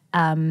to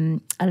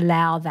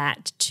allow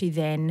that to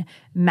then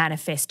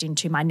manifest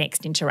into my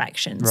next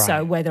interaction. Right.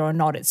 So whether or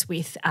not it's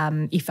with,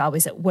 if I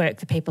was at work,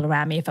 the people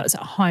around me, if I was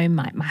at home,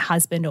 my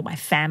husband or my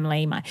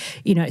family,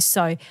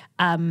 so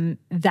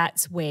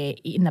that's where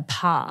in the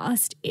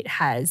past it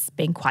has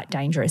been quite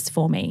dangerous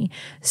for me.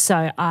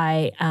 So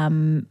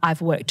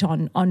I've worked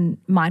on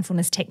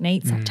mindfulness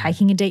techniques, like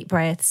taking a deep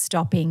breath,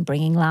 stopping,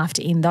 bringing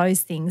laughter in,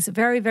 those things.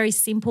 Very, very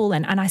simple,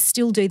 and I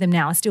still do them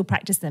now. I still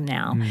practice them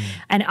now.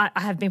 And I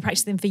have been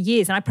practicing them for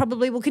years, and I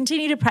probably will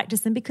continue to practice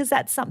them because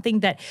that's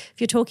something that,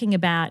 if you're talking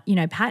about,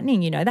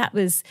 patterning, that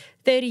was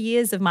 30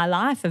 years of my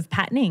life of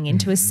patterning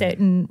into a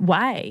certain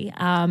way.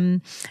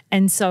 And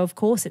so, of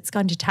course, it's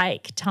going to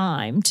take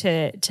time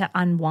to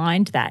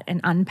unwind that and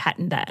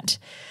unpattern that.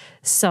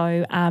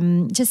 So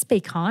just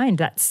be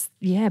kind.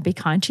 Be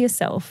kind to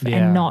yourself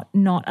and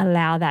not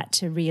allow that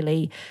to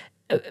really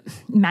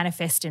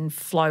manifest and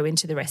flow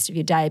into the rest of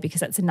your day, because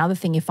that's another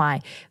thing. If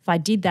I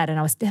did that, and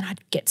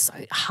I'd get so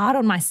hard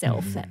on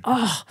myself that,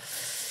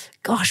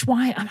 gosh,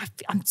 why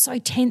I'm so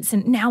tense,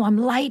 and now I'm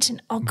late,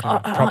 and oh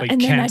god, probably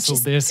and then cancel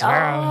this.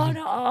 And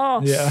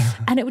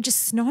it would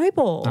just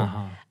snowball.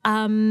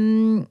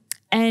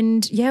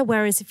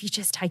 Whereas if you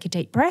just take a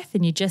deep breath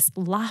and you just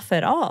laugh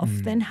it off,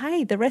 then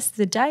hey, the rest of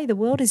the day, the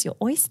world is your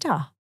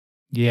oyster.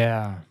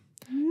 Yeah,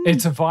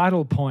 it's a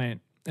vital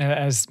point,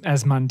 as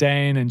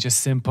mundane and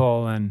just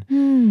simple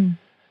and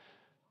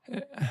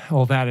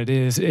all that it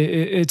is.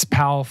 It's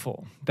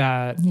powerful,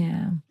 that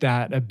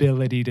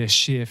ability to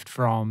shift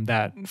from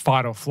that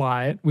fight or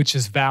flight, which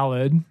is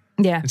valid.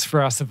 Yeah, it's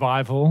for our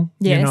survival.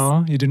 Yes.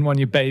 You didn't want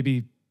your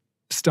baby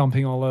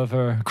crawling all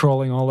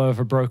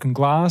over broken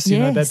glass.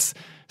 That's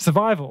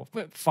survival.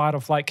 Fight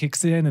or flight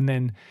kicks in, and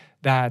then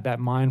that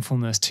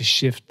mindfulness to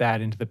shift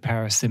that into the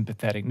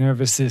parasympathetic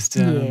nervous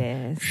system.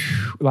 Yes.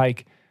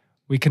 Like,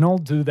 we can all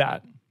do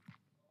that,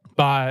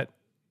 but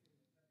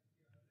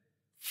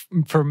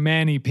for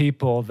many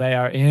people, they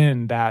are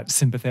in that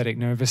sympathetic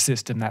nervous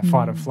system, that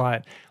fight or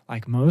flight,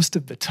 like most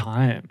of the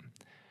time.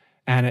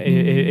 And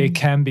it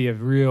can be a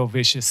real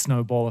vicious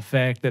snowball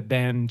effect that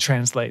then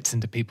translates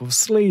into people's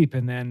sleep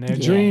and then their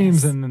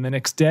dreams and then the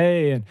next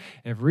day. And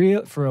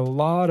for a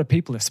lot of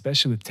people,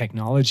 especially with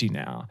technology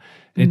now,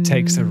 it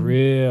takes a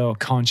real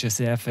conscious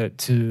effort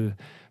to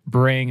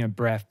bring a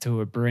breath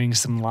to it, bring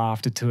some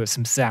laughter to it,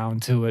 some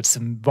sound to it,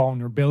 some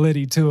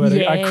vulnerability to it,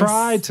 a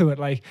cry to it,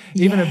 like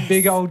even a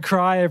big old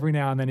cry every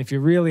now and then if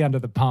you're really under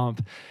the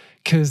pump.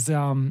 Because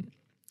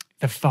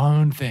the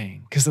phone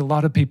thing, because a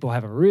lot of people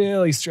have a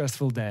really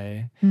stressful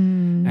day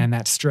and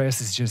that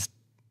stress is just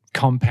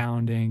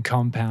compounding.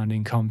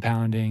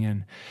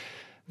 And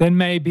then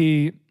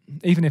maybe,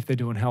 even if they're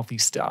doing healthy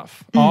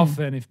stuff,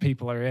 often if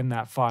people are in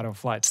that fight or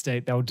flight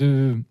state, they'll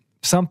do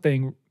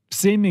something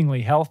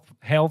seemingly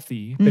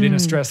healthy, but in a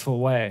stressful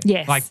way.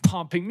 Yes. Like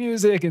pumping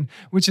music,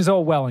 which is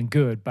all well and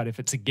good, but if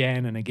it's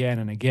again and again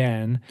and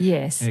again,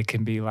 it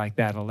can be like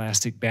that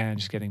elastic band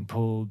just getting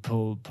pulled.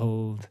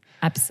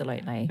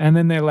 Absolutely. And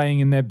then they're laying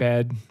in their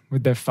bed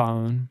with their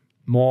phone,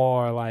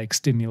 more like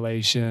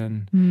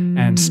stimulation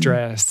and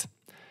stress.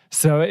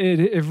 So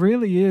it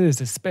really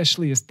is,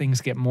 especially as things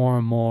get more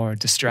and more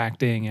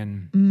distracting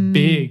and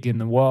big in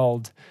the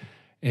world,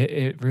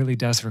 it really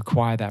does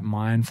require that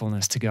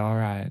mindfulness to go, all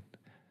right,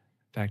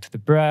 back to the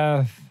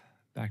breath,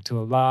 back to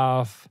a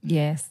laugh.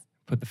 Yes.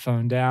 Put the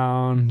phone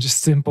down.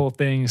 Just simple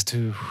things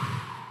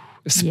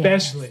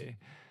especially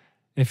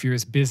if you're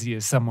as busy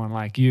as someone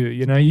like you.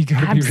 You got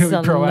to be really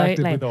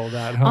proactive with all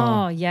that. Huh?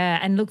 Oh, yeah.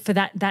 And look, for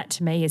that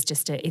to me is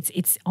just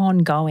it's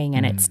ongoing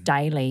and it's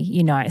daily,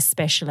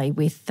 especially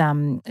with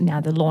now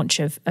the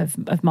launch of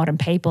Modern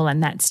People,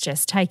 and that's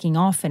just taking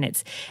off, and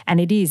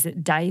it is,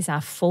 days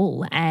are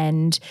full,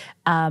 and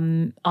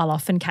I'll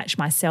often catch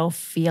myself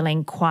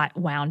feeling quite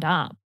wound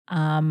up.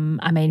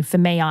 For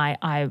me,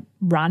 I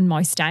run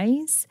most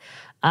days,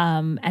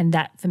 and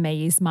that for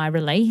me is my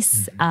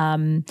release.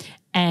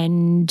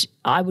 And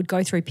I would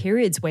go through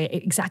periods where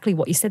exactly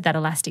what you said, that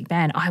elastic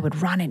band, I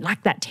would run in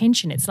like that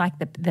tension. It's like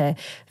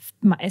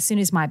as soon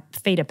as my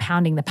feet are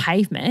pounding the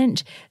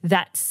pavement,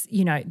 that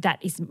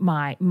is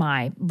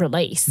my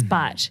release.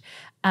 But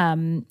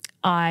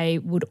I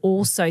would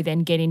also then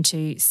get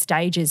into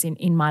stages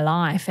in my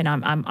life, and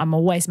I'm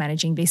always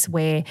managing this,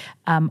 where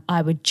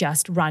I would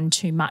just run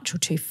too much or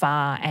too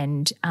far,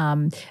 and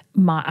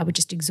I would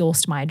just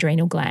exhaust my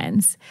adrenal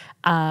glands,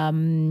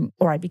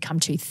 or I'd become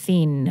too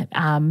thin.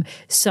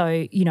 So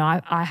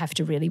I have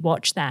to really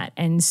watch that.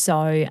 And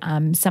so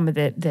some of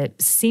the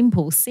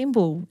simple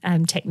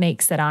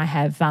techniques that I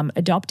have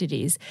adopted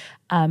is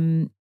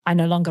I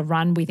no longer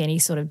run with any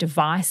sort of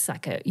device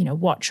like a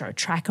watch or a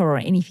tracker or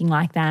anything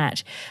like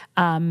that.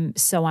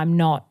 So I'm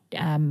not,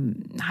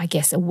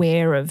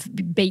 aware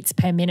of beats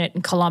per minute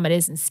and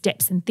kilometres and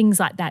steps and things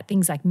like that,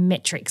 things like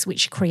metrics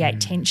which create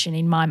tension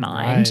in my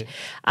mind.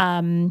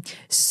 Right.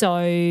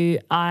 So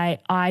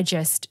I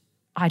just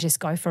I just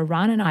go for a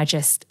run, and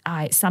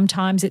I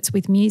sometimes it's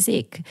with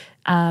music,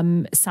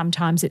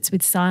 sometimes it's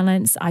with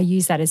silence. I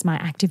use that as my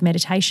active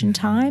meditation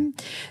time.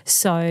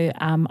 So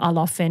I'll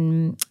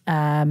often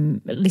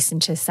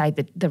listen to, say,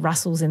 the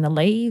rustles in the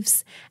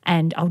leaves,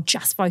 and I'll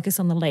just focus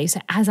on the leaves.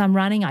 So as I'm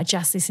running, I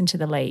just listen to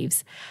the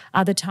leaves.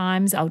 Other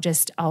times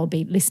I'll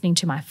be listening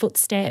to my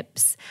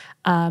footsteps,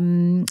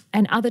 and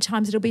other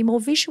times it'll be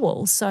more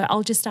visual. So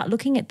I'll just start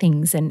looking at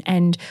things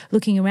and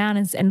looking around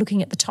and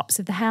looking at the tops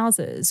of the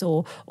houses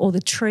or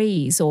the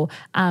trees, or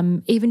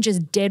even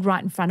just dead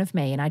right in front of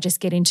me, and I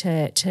just get into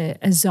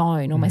a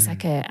zone, almost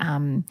like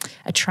a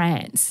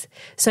trance.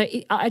 So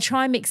I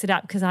try and mix it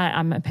up, because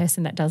I'm a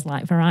person that does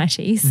like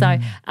variety. So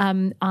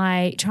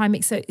I try and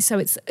mix it so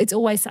it's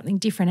always something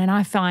different. And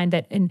I find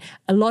that in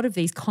a lot of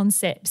these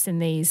concepts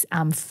and these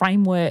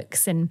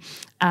frameworks and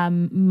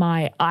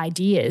my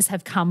ideas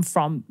have come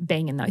from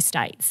being in those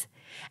states.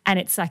 And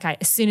it's like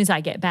as soon as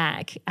I get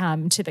back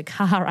to the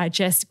car, I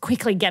just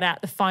quickly get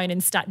out the phone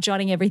and start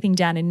jotting everything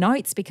down in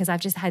notes, because I've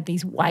just had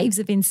these waves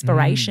of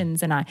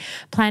inspirations, and I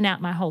plan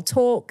out my whole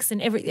talks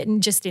and everything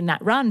just in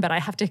that run, but I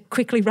have to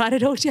quickly write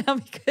it all down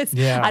because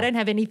I don't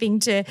have anything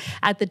to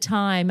at the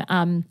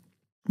time.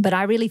 But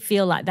I really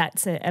feel like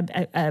that's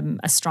a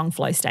strong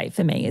flow state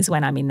for me, is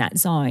when I'm in that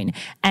zone.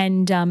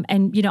 And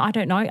you know, I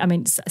don't know. I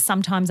mean,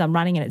 sometimes I'm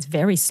running and it's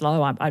very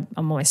slow. I'm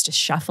almost just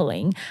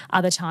shuffling.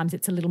 Other times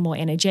it's a little more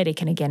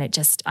energetic. And again, it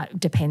just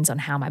depends on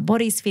how my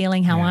body's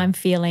feeling, how I'm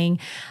feeling.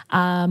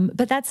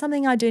 But that's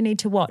something I do need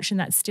to watch, and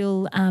that's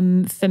still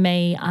for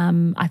me,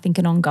 I think,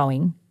 an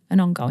ongoing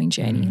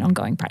journey, an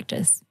ongoing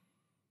practice.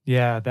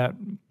 Yeah, that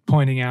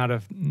pointing out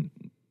of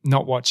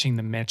not watching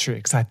the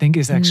metrics, I think,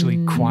 is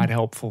actually quite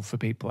helpful for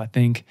people. I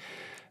think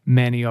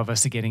many of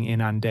us are getting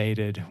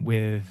inundated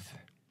with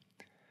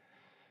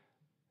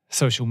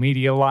social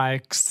media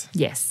likes.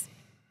 Yes.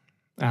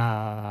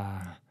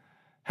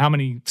 How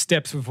many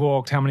steps we've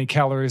walked, how many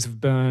calories we've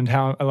burned,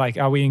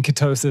 are we in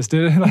ketosis?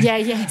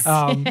 Yes.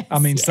 I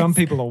mean, some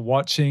people are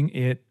watching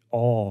it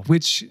all,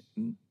 which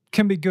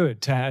can be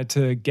good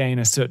to gain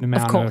a certain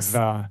amount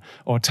of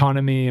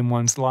autonomy in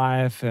one's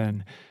life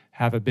and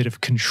have a bit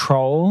of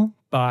control.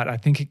 But I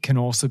think it can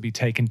also be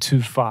taken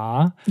too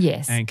far,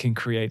 and can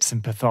create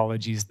some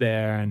pathologies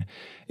there, and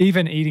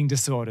even eating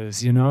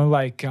disorders. You know,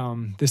 like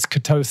this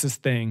ketosis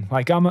thing.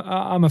 Like I'm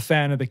a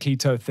fan of the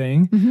keto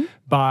thing,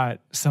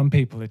 but some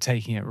people are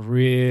taking it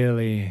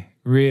really,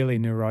 really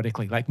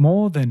neurotically, like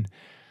more than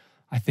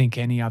I think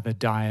any other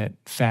diet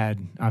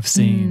fad I've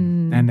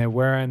seen, and they're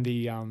wearing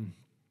the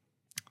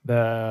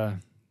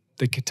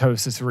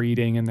ketosis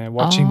reading, and they're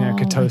watching their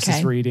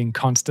ketosis reading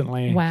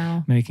constantly,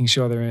 making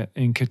sure they're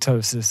in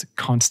ketosis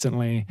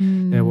constantly.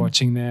 They're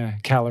watching their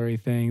calorie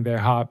thing, their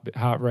heart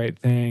rate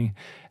thing,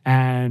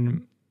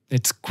 and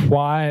it's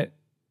quite,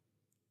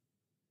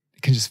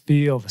 you can just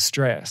feel the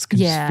stress, can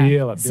just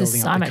feel it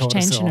building up the cortisol. So much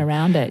tension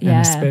around it,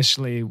 And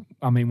especially,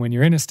 I mean, when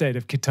you're in a state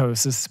of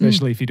ketosis,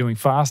 especially if you're doing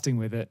fasting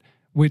with it,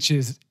 which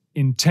is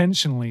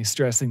intentionally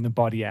stressing the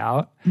body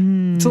out,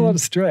 it's a lot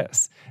of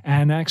stress.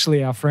 And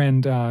actually our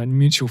friend,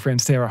 mutual friend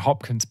Sarah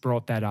Hopkins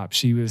brought that up.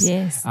 She was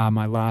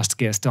my last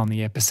guest on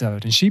the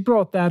episode, and she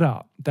brought that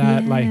up,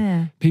 that like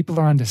people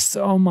are under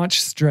so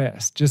much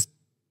stress just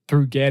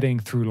through getting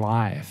through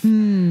life.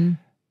 The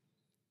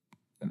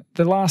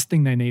last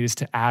thing they need is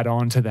to add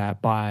on to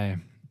that by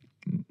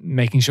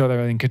making sure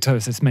they're in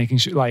ketosis, making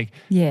sure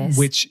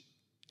which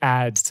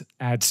adds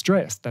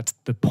stress. That's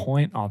the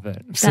point of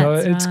it. So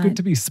it's good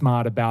to be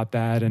smart about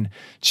that and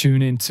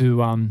tune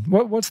into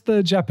what's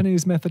the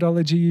Japanese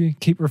methodology you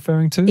keep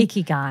referring to?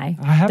 Ikigai.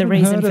 I haven't the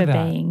reason heard of for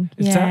that. being.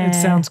 It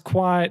sounds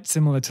quite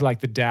similar to like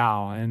the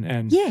Tao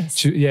and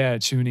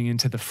tuning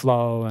into the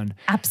flow, and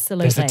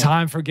absolutely. There's a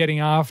time for getting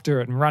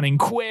after it and running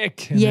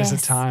quick, and there's a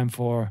time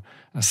for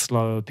a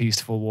slow,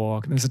 peaceful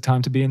walk. And there's a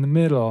time to be in the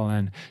middle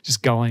and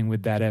just going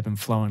with that ebb and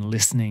flow and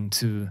listening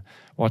to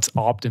what's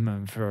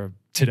optimum for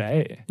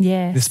today,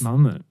 this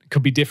moment. It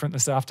could be different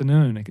this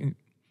afternoon.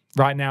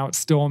 Right now it's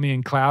stormy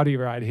and cloudy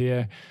right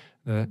here.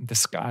 The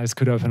skies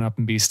could open up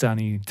and be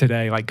sunny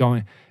today.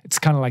 It's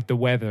kind of like the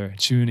weather,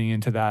 tuning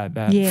into that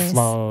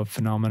flow of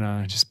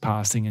phenomena, just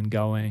passing and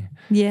going.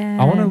 Yeah,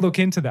 I want to look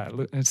into that.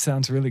 It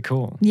sounds really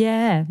cool.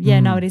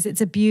 No, it is.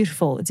 It's a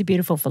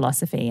beautiful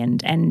philosophy,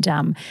 and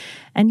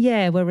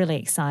we're really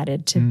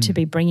excited to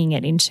be bringing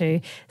it into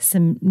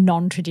some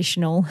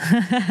non-traditional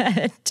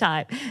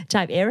type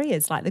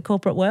areas like the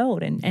corporate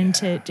world, and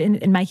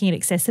making it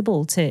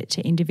accessible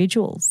to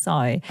individuals. So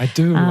I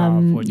do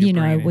love what you're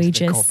bringing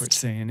into the corporate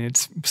scene.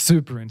 It's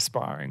super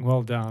inspiring.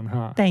 Well done,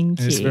 huh? Thank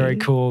you. It's very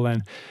cool.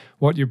 And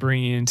what you're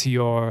bringing into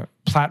your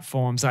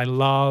platforms, I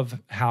love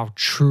how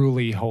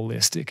truly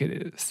holistic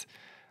it is,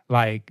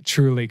 like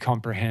truly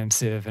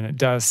comprehensive. And it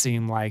does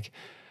seem like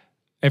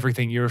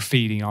everything you're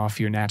feeding off,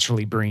 you're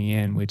naturally bringing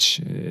in, which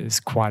is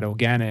quite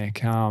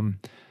organic.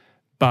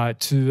 But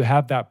to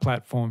have that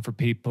platform for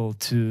people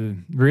to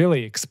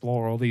really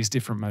explore all these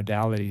different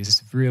modalities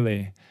is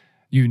really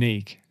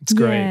unique. It's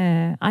great.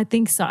 Yeah, I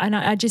think so. And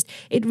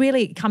it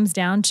really comes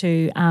down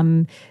to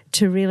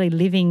to really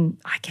living,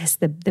 I guess,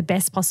 the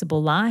best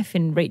possible life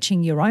and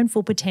reaching your own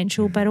full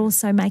potential, but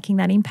also making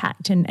that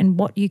impact and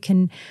what you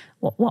can,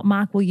 what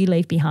mark will you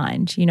leave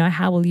behind? You know,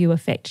 how will you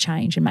affect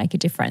change and make a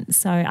difference?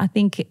 So I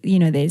think, you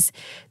know, there's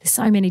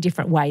so many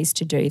different ways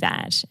to do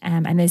that.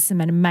 And there's some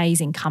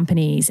amazing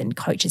companies and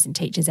coaches and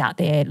teachers out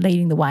there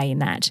leading the way in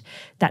that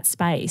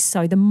space.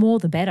 So the more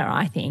the better,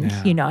 I think,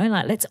 you know,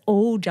 like let's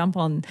all jump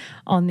on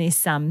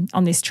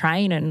this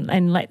train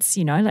and let's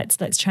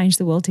change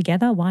the world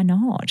together. Why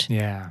not?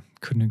 Yeah,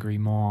 couldn't agree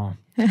more.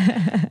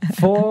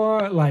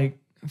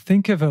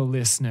 Think of a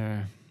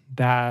listener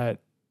that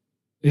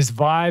is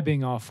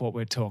vibing off what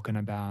we're talking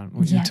about,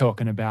 what you're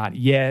talking about,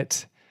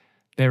 yet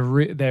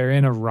they're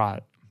in a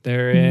rut.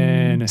 They're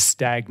in a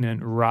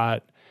stagnant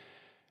rut.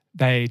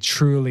 They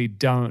truly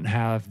don't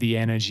have the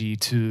energy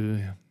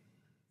to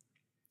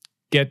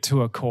get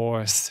to a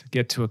course,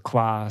 get to a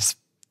class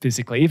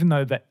physically, even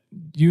though that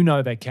you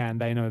know they can,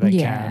 they know they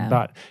can,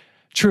 but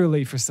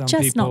truly for some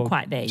people, just not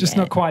quite there just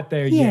yet. not quite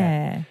there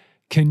yet.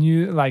 Can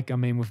you,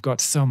 we've got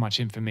so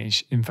much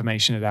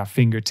information at our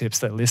fingertips.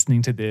 They're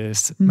listening to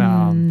this.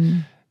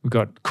 We've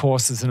got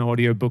courses and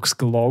audiobooks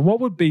galore. What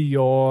would be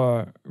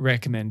your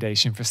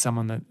recommendation for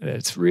someone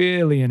that's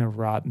really in a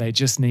rut and they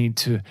just need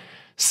to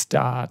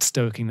start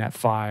stoking that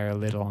fire a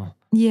little?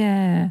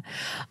 Yeah.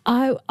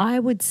 I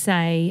would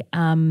say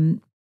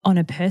on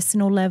a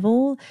personal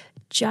level,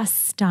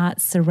 just start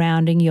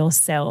surrounding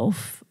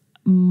yourself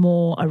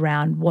more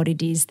around what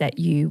it is that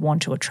you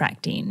want to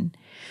attract in.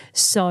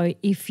 So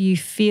if you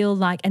feel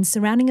like, and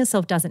surrounding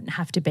yourself doesn't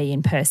have to be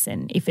in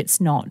person if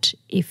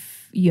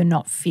you're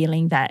not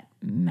feeling that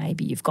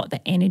maybe you've got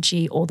the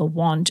energy or the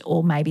want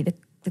or maybe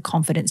the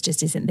confidence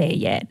just isn't there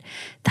yet.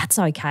 That's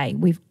okay.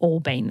 We've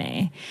all been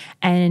there.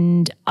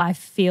 And I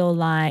feel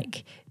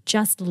like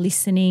just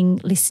listening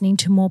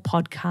to more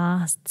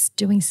podcasts,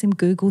 doing some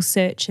Google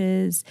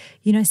searches,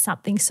 you know,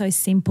 something so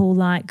simple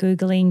like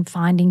Googling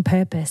finding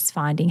purpose,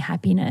 finding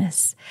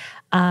happiness.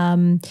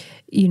 You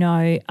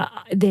know,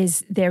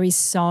 there is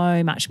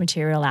so much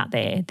material out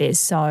there. There's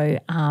so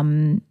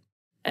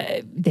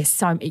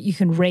you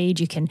can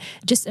read, you can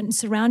just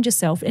surround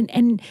yourself,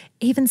 and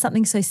even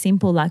something so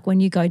simple like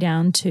when you go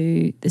down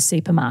to the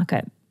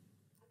supermarket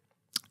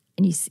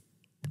and you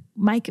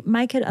make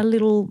it a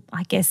little,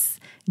 I guess,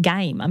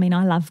 game. I mean,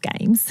 I love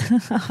games.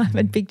 I'm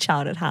a big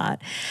child at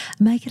heart.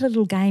 Make it a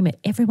little game at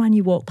everyone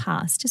you walk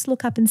past. Just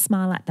look up and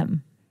smile at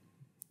them.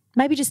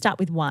 Maybe just start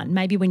with one.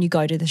 Maybe when you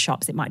go to the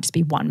shops, it might just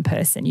be one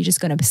person. You're just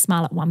going to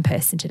smile at one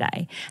person today.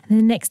 And then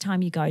the next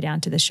time you go down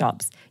to the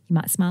shops, you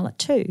might smile at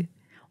 2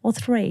 or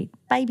 3,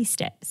 baby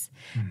steps.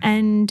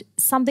 And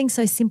something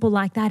so simple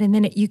like that. And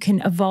then you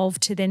can evolve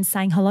to then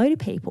saying hello to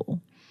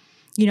people.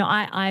 You know,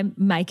 I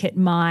make it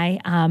my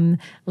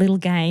little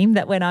game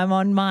that when I'm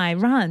on my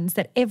runs,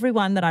 that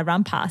everyone that I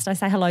run past, I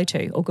say hello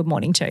to or good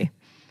morning to,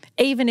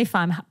 even if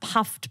I'm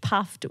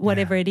puffed,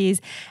 whatever it is.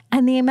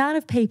 And the amount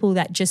of people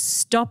that just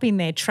stop in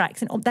their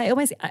tracks and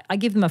I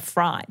give them a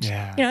fright.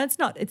 Yeah. You know, it's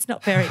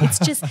not very,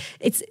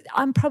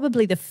 I'm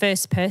probably the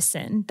first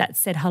person that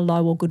said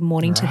hello or good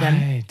morning to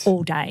them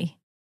all day.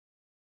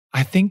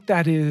 I think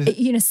that is,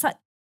 you know,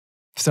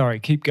 sorry,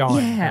 keep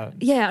going.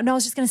 Yeah. No, I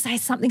was just going to say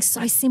something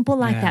so simple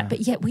like that,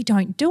 but yet we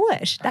don't do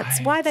it. That's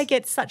why they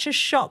get such a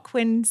shock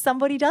when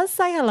somebody does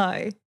say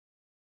hello.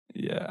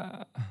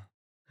 Yeah.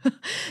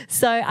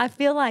 So I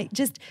feel like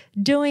just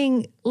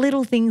doing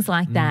little things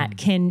like that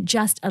can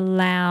just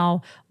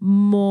allow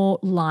more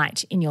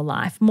light in your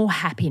life, more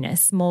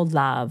happiness, more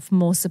love,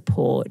 more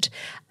support.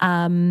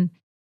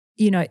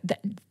 You know,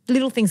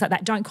 little things like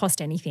that don't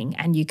cost anything,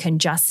 and you can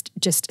just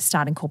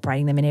start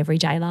incorporating them in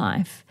everyday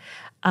life.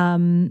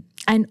 And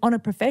on a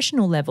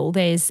professional level,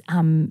 there's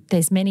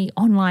many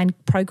online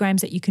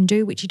programs that you can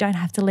do which you don't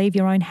have to leave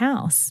your own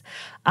house.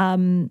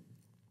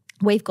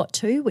 We've got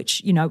 2,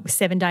 which, you know,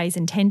 7 days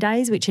and 10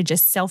 days, which are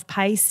just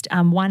self-paced,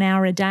 1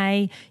 hour a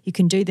day. You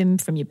can do them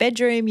from your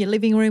bedroom, your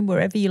living room,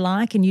 wherever you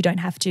like, and you don't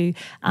have to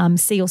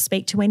see or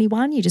speak to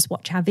anyone. You just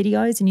watch our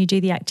videos and you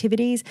do the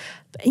activities.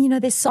 But, you know,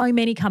 there's so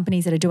many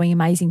companies that are doing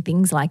amazing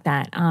things like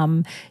that.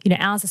 You know,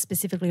 ours are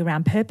specifically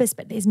around purpose,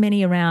 but there's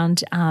many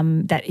around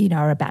that, you know,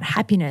 are about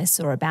happiness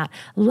or about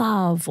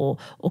love or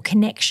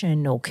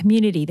connection or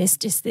community.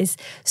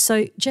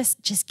 So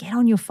just get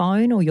on your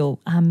phone or your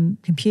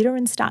computer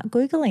and start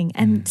Googling.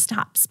 And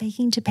start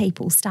speaking to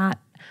people, start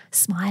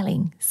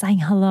smiling, saying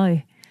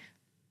hello,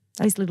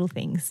 those little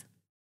things.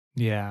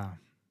 Yeah,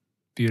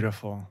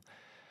 beautiful.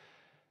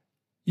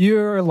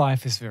 Your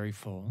life is very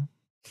full.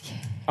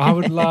 I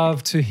would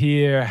love to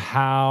hear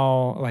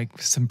how,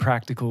 like, some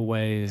practical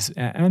ways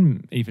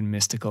and even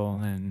mystical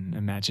and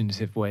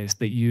imaginative ways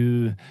that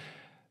you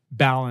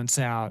balance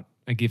out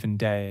a given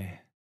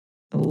day.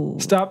 Ooh.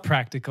 Start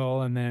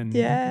practical and then,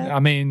 I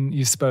mean,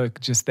 you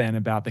spoke just then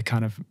about the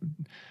kind of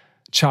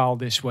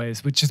childish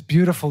ways, which is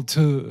beautiful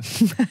too,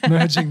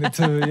 merging the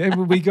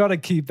two. We got to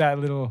keep that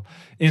little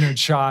inner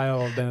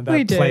child and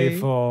that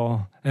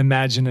playful,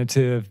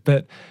 imaginative.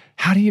 But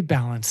how do you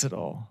balance it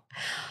all?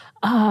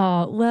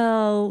 Oh,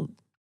 well,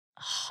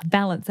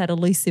 Balance, that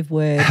elusive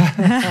word.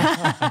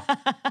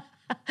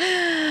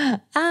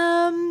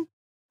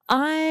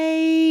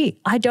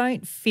 I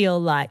don't feel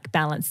like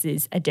balance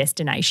is a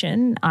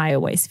destination. I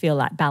always feel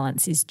like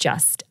balance is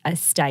just a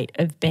state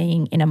of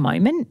being in a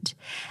moment.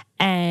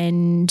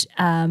 And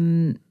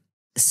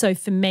so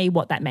for me,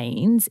 what that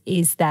means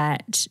is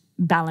that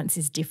balance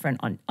is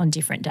different on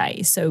different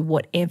days. So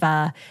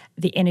whatever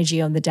the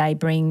energy on the day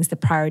brings, the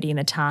priority and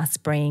the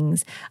task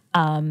brings,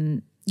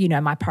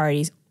 my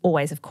priorities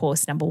always, of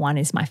course, number one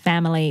is my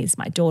family, is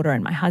my daughter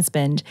and my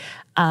husband,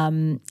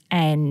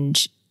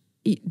 and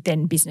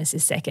then business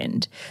is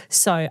second.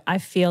 So I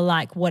feel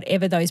like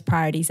whatever those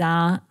priorities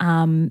are,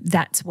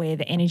 that's where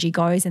the energy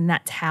goes, and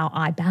that's how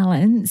I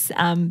balance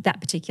that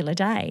particular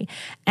day.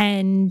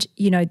 And,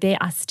 there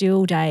are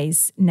still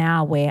days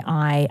now where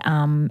I,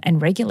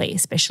 and regularly,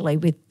 especially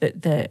with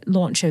the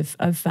launch of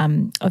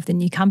the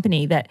new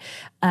company, that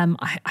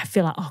I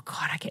feel like, oh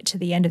God, I get to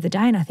the end of the day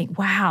and I think,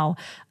 wow,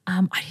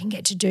 I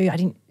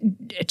didn't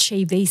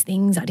achieve these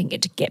things. I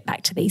didn't get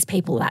back to these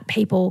people, that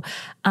people.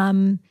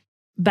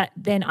 But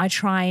then I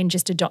try and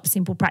just adopt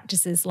simple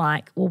practices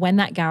like, well, when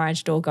that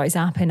garage door goes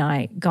up and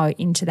I go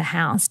into the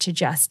house, to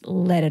just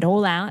let it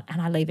all out and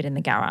I leave it in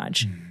the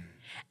garage.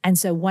 And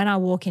so when I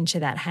walk into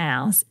that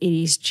house, it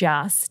is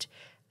just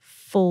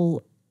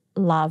full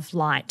love,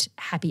 light,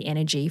 happy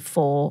energy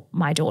for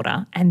my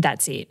daughter, and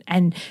that's it.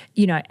 And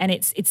and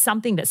it's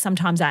something that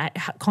sometimes I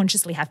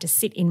consciously have to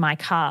sit in my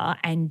car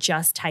and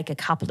just take a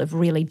couple of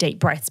really deep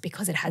breaths,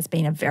 because it has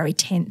been a very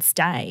tense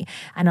day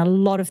and a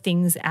lot of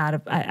things out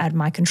of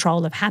my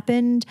control have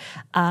happened,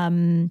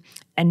 and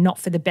not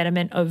for the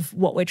betterment of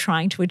what we're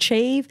trying to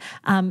achieve.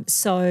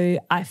 So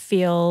I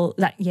feel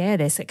that,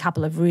 there's a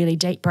couple of really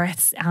deep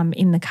breaths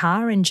in the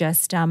car, and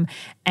just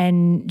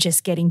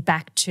getting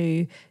back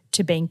to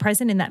being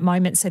present in that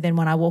moment. So then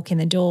when I walk in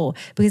the door,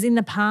 because in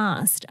the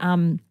past,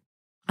 I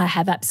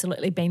have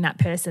absolutely been that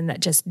person that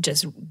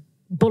just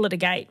bullet a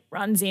gate,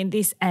 runs in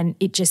this, and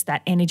it just,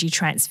 that energy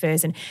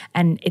transfers,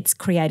 and it's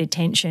created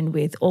tension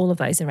with all of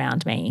those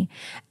around me.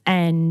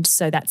 And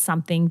so that's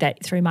something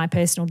that through my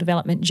personal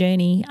development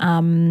journey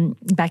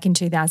back in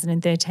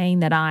 2013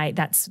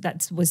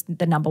 that was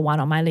the number one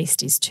on my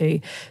list, is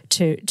to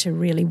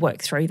really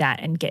work through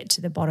that and get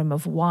to the bottom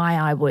of why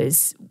I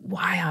was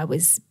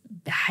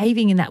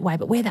behaving in that way,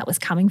 but where that was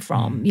coming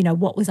from,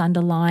 what was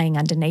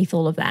underneath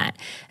all of that,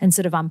 and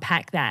sort of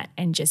unpack that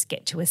and just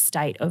get to a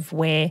state of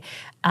where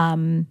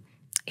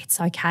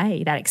it's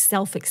okay. That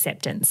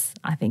self-acceptance,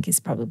 I think, is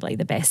probably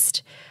the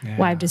best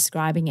way of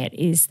describing it,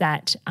 is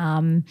that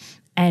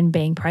and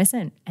being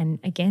present, and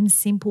again,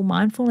 simple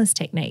mindfulness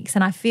techniques.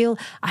 And I feel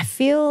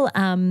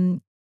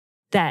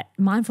that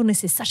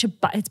mindfulness is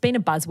it's been a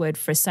buzzword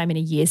for so many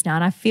years now,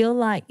 and I feel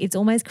like it's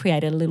almost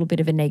created a little bit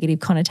of a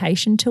negative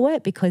connotation to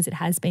it, because it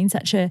has been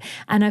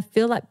and I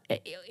feel like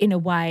in a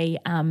way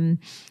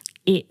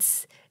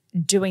it's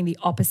doing the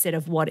opposite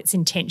of what its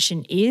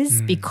intention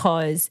is,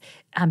 because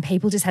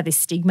people just have this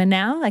stigma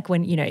now, like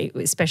when,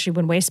 especially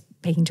when we're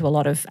speaking to a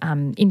lot of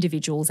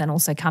individuals and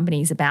also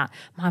companies about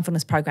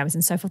mindfulness programs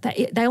and so forth,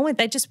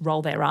 they just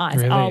roll their eyes.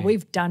 Really? Oh,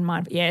 we've done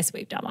mindfulness. Yes,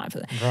 we've done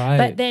mindfulness. Right.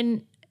 But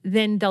then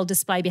they'll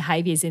display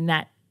behaviours in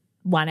that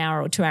 1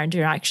 hour or 2 hour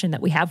interaction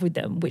that we have with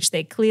them, which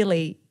they're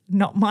clearly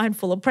not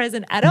mindful or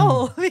present at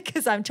all,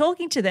 because I'm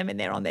talking to them and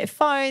they're on their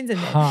phones and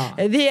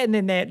they're there, and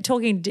then they're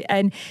talking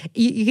and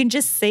you can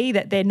just see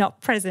that they're not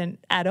present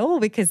at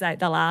all, because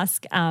they'll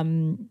ask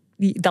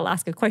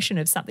a question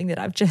of something that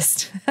I've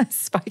just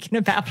spoken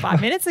about 5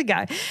 minutes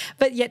ago.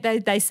 But yet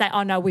they say,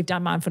 oh, no, we've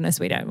done mindfulness.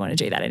 We don't want to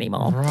do that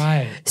anymore.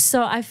 Right.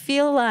 So I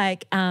feel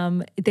like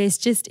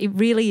it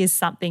really is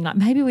something like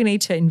maybe we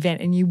need to invent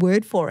a new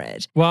word for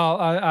it. Well,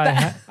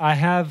 I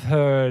have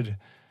heard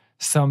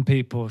some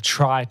people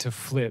try to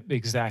flip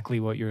exactly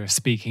what you're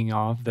speaking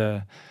of,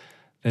 the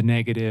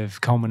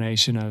negative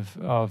culmination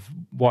of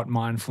what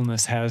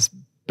mindfulness has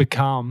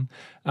become,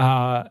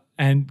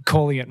 and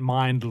calling it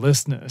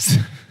mindlessness,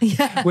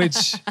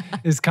 which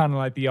is kind of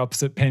like the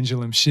opposite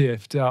pendulum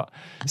shift.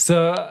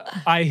 So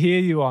I hear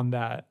you on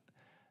that.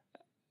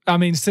 I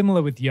mean,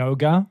 similar with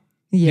yoga,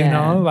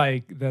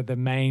 like the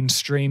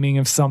mainstreaming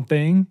of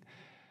something,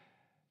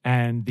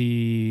 and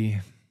the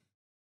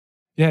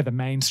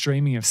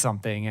mainstreaming of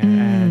something,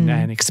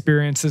 and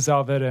experiences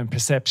of it and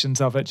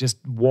perceptions of it just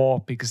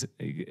warp because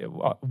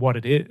what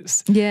it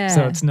is. Yeah.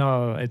 So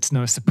it's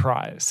no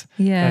surprise.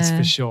 Yeah. That's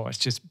for sure. It's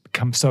just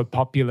become so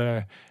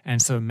popular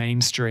and so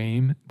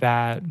mainstream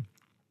that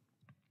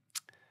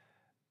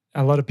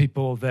a lot of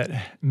people that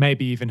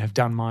maybe even have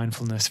done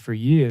mindfulness for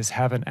years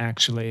haven't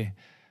actually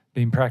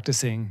been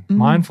practicing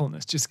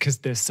mindfulness, just because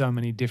there's so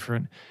many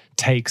different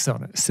takes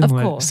on it,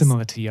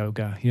 similar to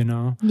yoga,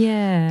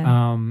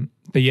 Yeah.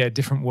 But yeah,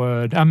 different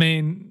word. I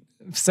mean,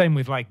 same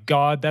with like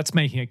God, that's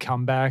making a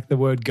comeback. The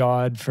word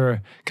God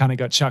kind of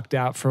got chucked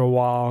out for a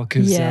while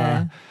because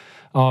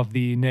of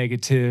the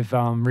negative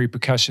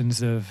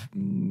repercussions of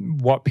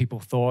what people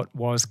thought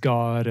was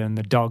God and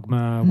the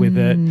dogma with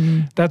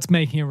it. That's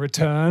making a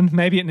return.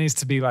 Maybe it needs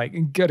to be like,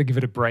 you got to give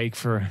it a break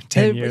for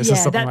 10 years or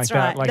something like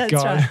that. Like that's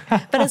God.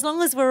 Right. But as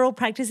long as we're all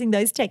practicing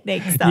those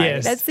techniques, though,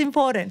 Yes. that's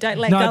important. Don't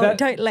let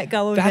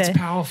go of that's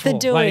powerful. the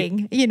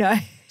doing, you know.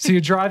 So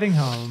you're driving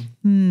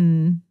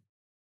home.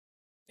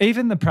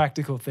 Even the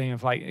practical thing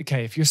of like,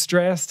 okay, if you're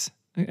stressed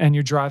and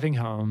you're driving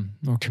home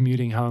or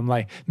commuting home,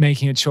 like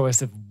making a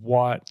choice of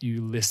what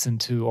you listen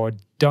to or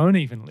don't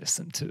even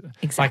listen to.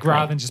 Exactly. Like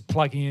rather than just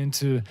plugging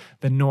into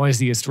the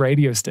noisiest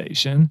radio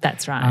station.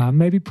 That's right.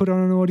 Maybe put on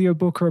an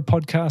audiobook or a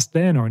podcast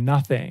then or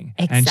nothing.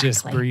 Exactly. And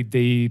just breathe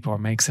deep or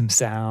make some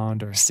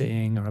sound or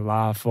sing or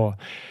laugh or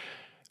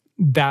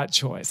that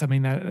choice. I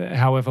mean,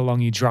 however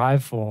long you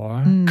drive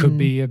for could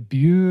be a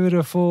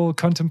beautiful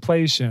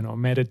contemplation or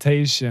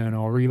meditation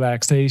or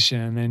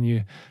relaxation. And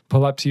you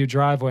pull up to your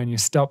driveway and you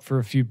stop for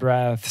a few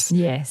breaths.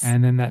 Yes.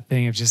 And then that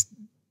thing of just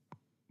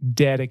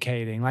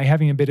dedicating, like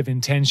having a bit of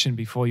intention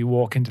before you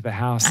walk into the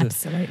house.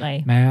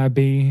 Absolutely. May I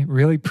be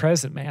really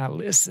present? May I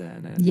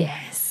listen? And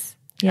yes.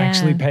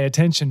 actually pay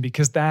attention,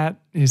 because that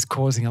is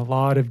causing a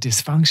lot of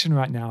dysfunction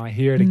right now. I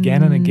hear it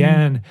again and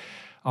again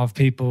of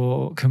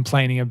people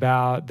complaining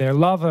about their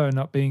lover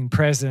not being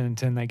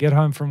present, and they get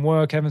home from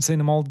work, haven't seen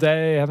them all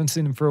day, haven't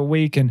seen them for a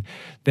week, and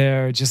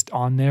they're just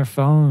on their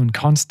phone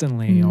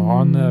constantly or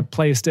on the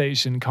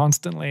PlayStation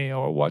constantly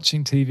or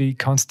watching TV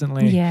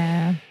constantly.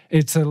 Yeah.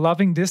 It's a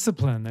loving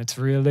discipline that's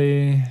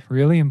really,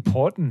 really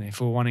important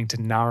if we're wanting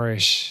to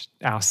nourish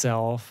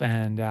ourselves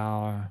and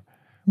our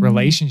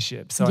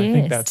relationships. So I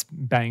think that's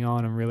bang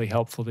on and really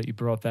helpful that you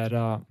brought that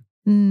up.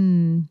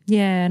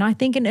 Yeah, and I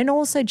think, and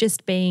also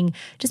just being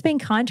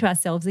kind to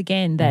ourselves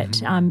again. That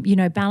you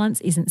know,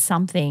 balance isn't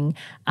something.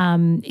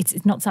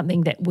 It's not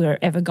something that we're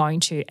ever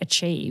going to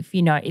achieve.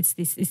 You know, it's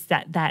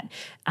that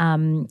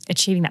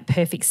achieving that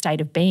perfect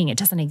state of being. It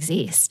doesn't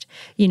exist.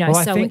 You know,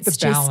 well, so I think it's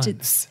the just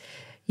balance.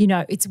 You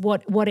know, it's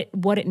what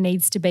it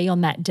needs to be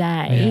on that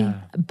day.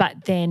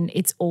 But then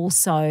it's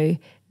also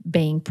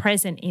being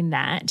present in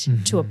that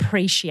to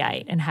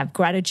appreciate and have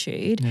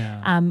gratitude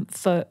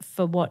for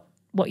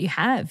what you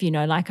have, you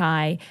know, like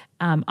I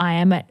am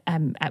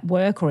at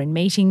work or in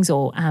meetings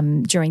or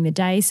during the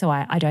day, so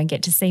I don't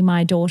get to see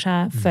my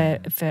daughter for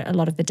a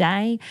lot of the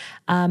day.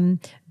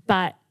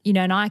 But, you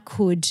know, and I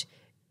could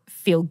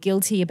feel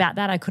guilty about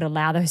that. I could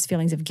allow those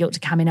feelings of guilt to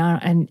come in,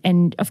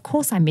 and of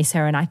course I miss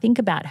her and I think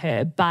about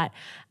her, but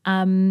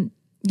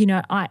you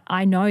know,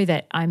 I know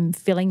that I'm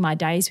filling my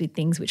days with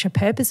things which are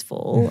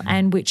purposeful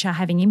and which are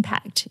having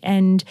impact.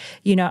 And,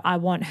 you know, I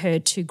want her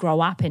to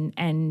grow up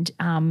and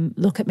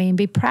look at me and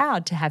be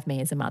proud to have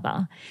me as a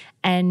mother.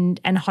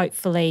 And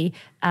hopefully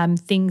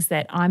things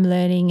that I'm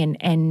learning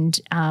and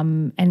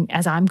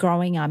as I'm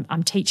growing,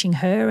 I'm teaching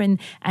her, and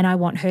I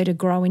want her to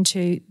grow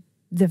into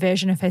the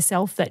version of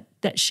herself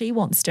that she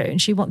wants to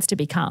and she wants to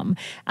become,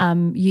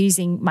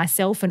 using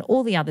myself and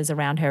all the others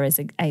around her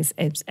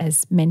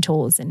as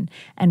mentors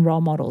and role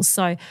models.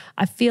 So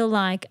I feel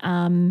like,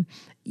 a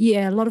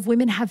lot of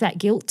women have that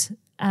guilt,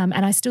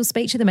 and I still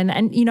speak to them.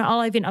 And you know,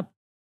 I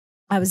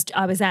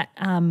was at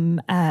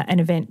an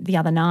event the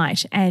other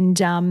night,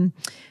 and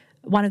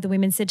one of the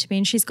women said to me,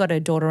 and she's got a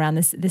daughter around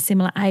the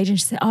similar age, and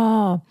she said,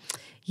 "Oh,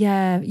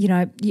 yeah, you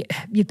know,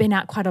 you've been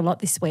out quite a lot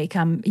this week.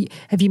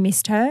 Have you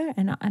missed her?"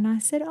 And I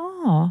said,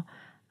 "Oh,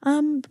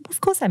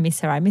 of course I miss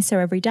her. I miss her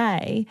every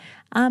day."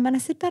 And I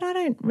said, "But I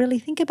don't really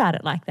think about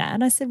it like that."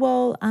 And I said,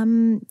 "Well,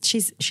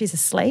 she's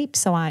asleep.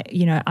 So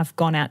I've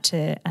gone out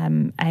to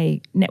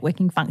a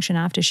networking function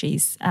after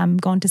she's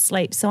gone to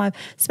sleep. So I've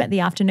spent the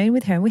afternoon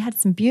with her, and we had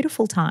some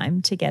beautiful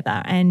time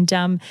together.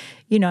 And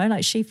you know,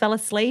 like she fell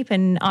asleep,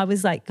 and I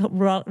was like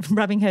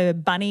rubbing her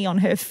bunny on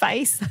her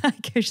face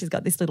because she's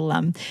got this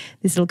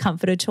little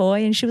comforter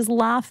toy, and she was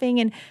laughing,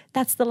 and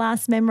that's the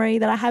last memory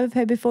that I have of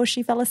her before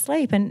she fell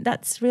asleep, and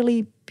that's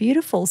really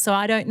beautiful. So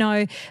I don't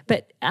know,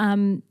 but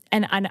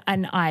and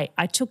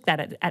I took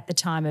that at the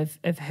time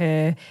of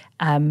her,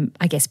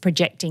 I guess,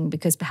 projecting,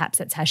 because perhaps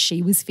that's how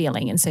she was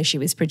feeling, and so she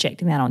was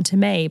projecting that onto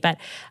me. But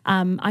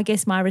I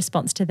guess my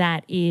response to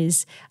that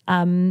is,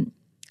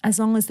 as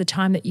long as the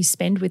time that you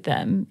spend with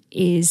them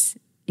is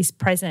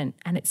present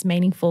and it's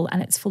meaningful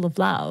and it's full of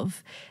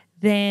love,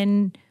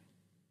 then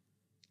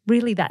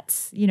really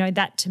that's, you know,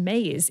 that to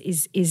me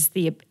is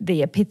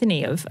the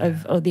epiphany of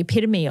or the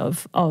epitome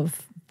of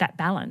that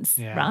balance,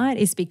 right?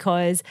 Is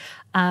because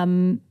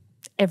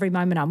every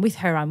moment I'm with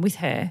her, I'm with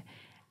her.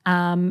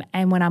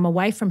 And when I'm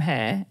away from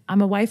her,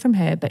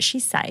 but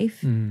she's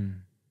safe.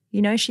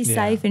 You know, she's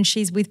safe, and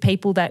she's with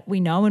people that we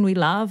know and we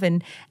love.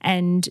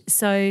 And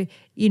so,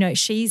 you know,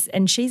 she's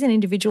an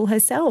individual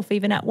herself,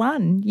 even at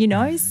one, you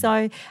know.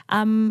 So,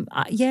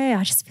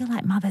 I just feel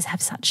like mothers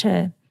have such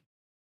a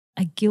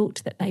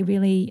guilt that they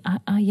really,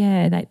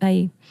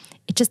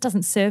 it just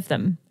doesn't serve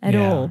them at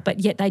all. But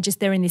yet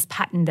they're in this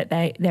pattern that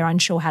they're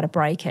unsure how to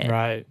break it.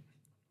 Right.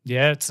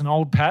 Yeah, it's an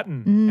old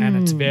pattern, and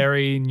it's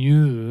very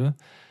new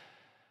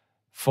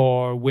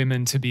for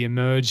women to be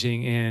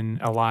emerging in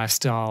a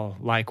lifestyle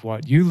like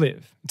what you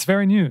live. It's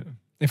very new.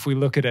 if we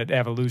look at it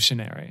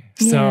evolutionary.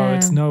 So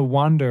it's no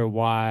wonder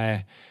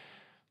why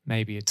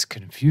maybe it's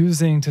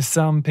confusing to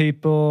some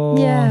people,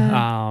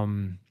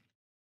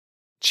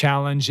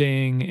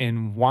 challenging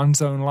in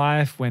one's own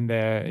life when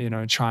they're, you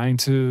know, trying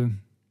to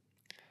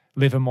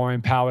live a more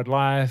empowered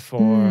life or,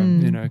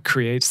 you know,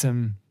 create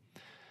some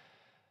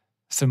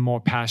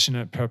more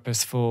passionate,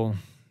 purposeful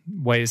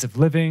ways of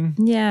living.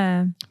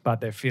 Yeah.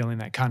 But they're feeling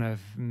that kind of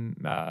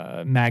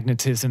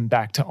magnetism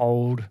back to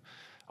old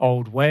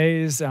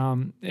ways.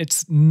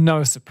 It's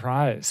no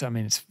surprise. I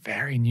mean, it's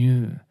very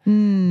new,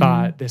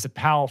 but there's a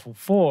powerful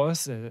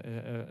force,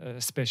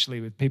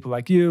 especially with people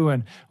like you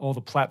and all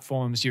the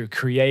platforms you're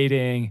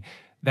creating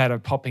that are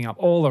popping up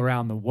all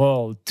around the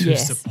world to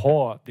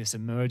support this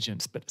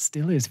emergence, but it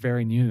still is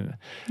very new.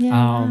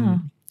 Yeah.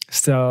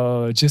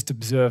 So just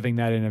observing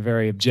that in a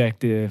very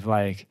objective,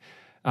 like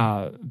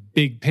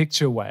big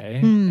picture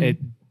way, it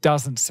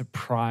doesn't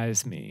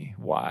surprise me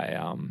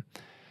why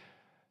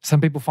some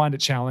people find it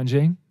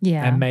challenging,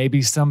 and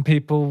maybe some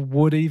people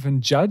would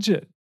even judge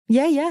it.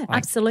 Yeah, Like,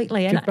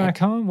 absolutely. Get back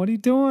home. What are you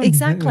doing?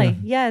 Exactly.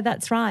 Yeah,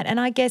 that's right. And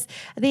I guess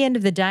at the end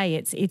of the day,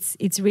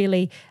 it's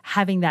really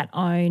having that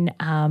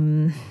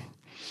own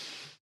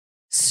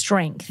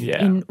strength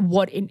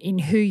in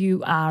who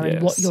you are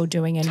and what you're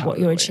doing and what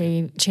you're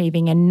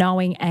achieving, and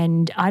knowing.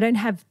 And I don't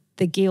have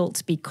the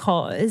guilt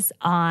because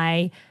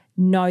I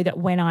know that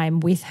when I'm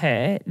with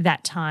her,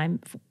 that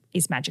time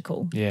is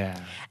magical. Yeah.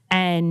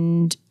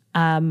 And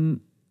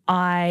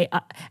I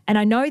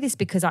know this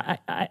because I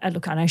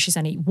look, I know she's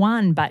only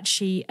one, but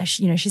she,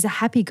 you know, she's a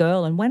happy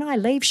girl. And when I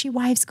leave, she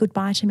waves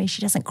goodbye to me.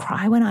 She doesn't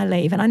cry when I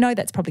leave. And I know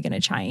that's probably going to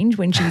change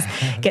when she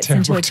gets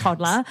into a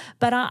toddler.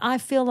 But I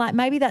feel like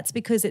maybe that's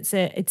because it's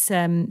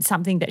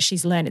something that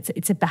she's learned.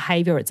 It's a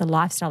behavior. It's a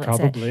lifestyle.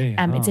 Probably.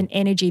 It's an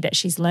energy that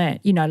she's learned.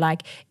 You know,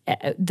 like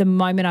the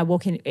moment I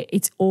walk in,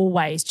 it's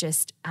always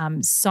just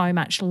so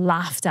much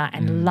laughter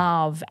and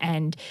love,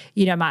 and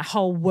you know, my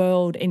whole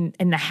world in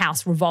the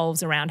house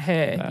revolves around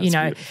her. That's you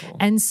know, beautiful.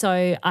 And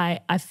so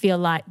I feel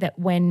like that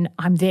when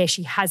I'm there,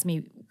 she has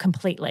me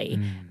completely.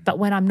 But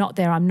when I'm not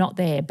there, I'm not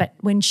there. But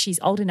when she's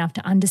old enough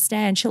to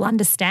understand, she'll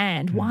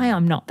understand why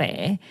I'm not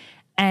there.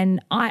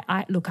 And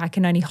I look, I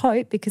can only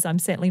hope, because I'm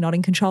certainly not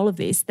in control of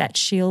this, that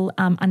she'll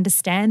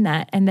understand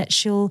that, and that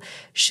she'll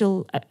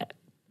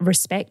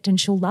respect and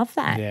she'll love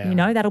that. You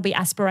know, that'll be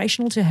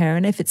aspirational to her.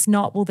 And if it's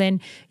not, well then,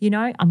 you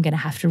know, I'm going to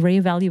have to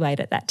reevaluate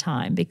at that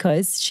time,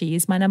 because she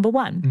is my number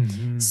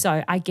one.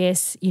 So I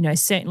guess, you know,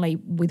 certainly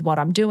with what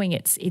I'm doing,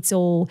 it's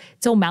all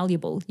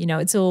malleable. You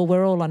know,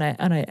 we're all on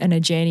a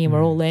journey, and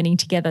we're all learning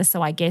together.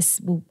 So I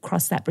guess we'll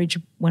cross that bridge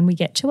when we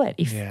get to it,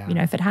 if you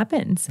know, if it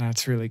happens.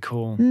 That's really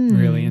cool.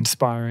 Really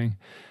inspiring.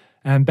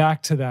 And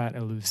back to that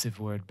elusive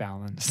word,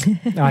 balance.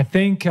 I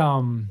think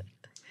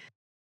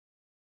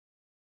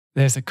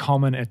there's a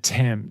common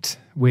attempt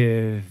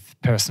with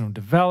personal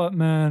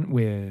development,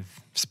 with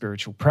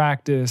spiritual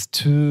practice,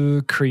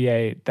 to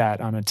create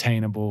that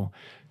unattainable,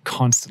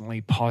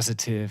 constantly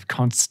positive,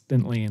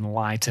 constantly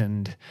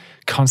enlightened,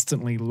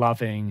 constantly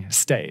loving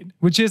state,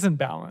 which isn't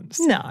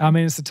balanced. No. I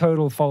mean, it's a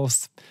total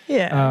false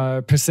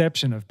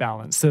perception of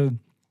balance. So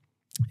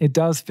it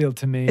does feel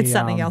to me... It's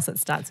something else that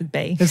starts with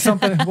B. It's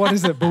something... What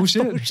is it?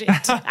 Bullshit? Bullshit.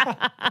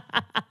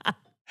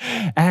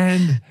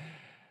 And...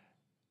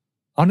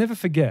 I'll never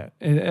forget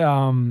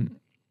a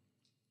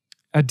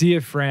dear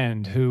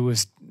friend who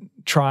was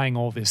trying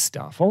all this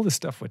stuff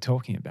we're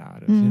talking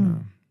about, of, you know,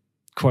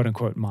 quote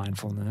unquote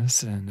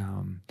mindfulness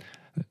and,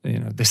 you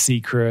know, The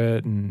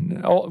Secret,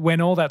 and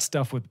when all that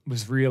stuff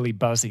was really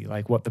buzzy,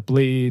 like What the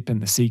Bleep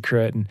and The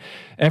Secret, and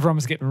everyone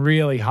was getting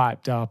really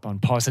hyped up on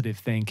positive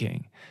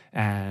thinking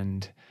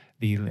and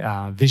the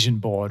vision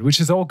board,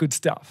 which is all good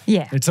stuff.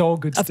 Yeah. It's all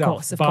good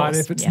stuff. Of but course,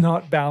 if it's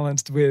not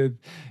balanced with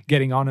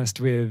getting honest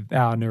with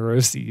our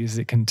neuroses,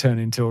 it can turn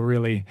into a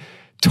really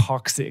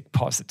toxic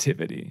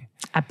positivity.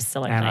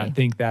 Absolutely. And I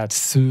think that's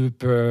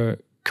super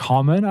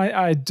common.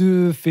 I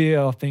do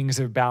feel things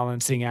are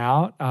balancing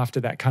out after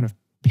that kind of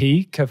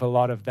peak of a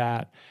lot of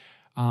that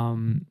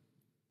hyped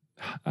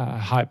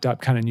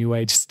up kind of new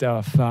age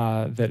stuff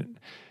that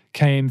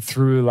came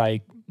through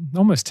like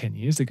almost 10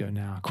 years ago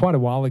now, quite a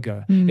while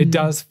ago. It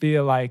does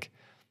feel like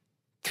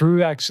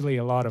through actually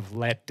a lot of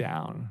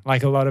letdown,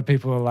 like a lot of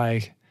people are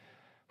like,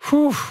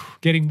 whew,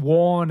 getting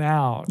worn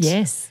out.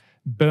 Yes.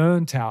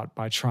 Burnt out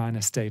by trying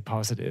to stay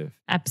positive.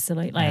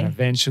 Absolutely. And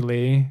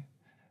eventually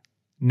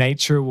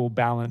nature will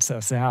balance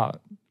us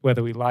out,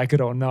 whether we like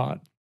it or not.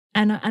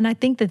 And I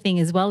think the thing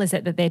as well is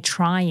that they're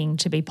trying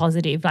to be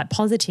positive. Like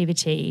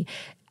positivity,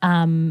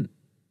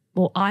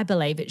 well, I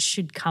believe it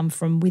should come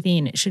from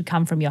within. It should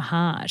come from your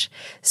heart.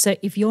 So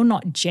if you're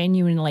not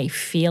genuinely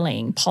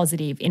feeling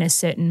positive in a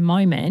certain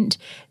moment,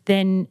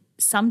 then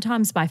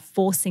sometimes by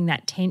forcing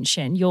that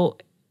tension, you're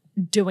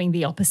doing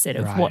the opposite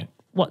of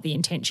what the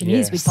intention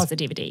is with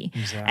positivity.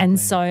 Exactly. And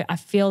so I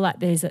feel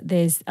like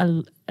there's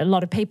a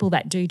lot of people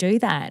that do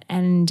that.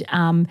 And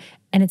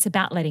And it's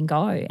about letting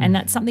go. And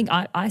that's something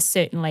I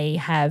certainly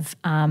have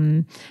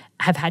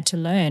had to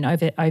learn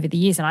over the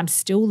years, and I'm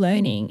still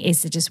learning,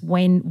 is to just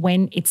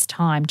when it's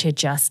time to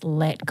just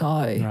let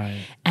go. Right.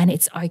 And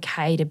it's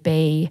okay to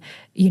be,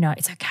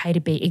 it's okay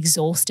to be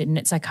exhausted, and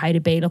it's okay to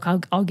be, look,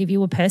 I'll give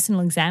you a personal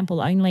example.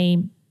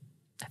 Only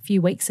a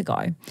few weeks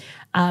ago,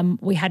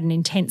 we had an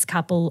intense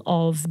couple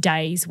of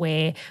days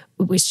where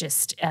it was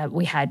just,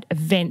 we had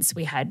events,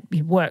 we had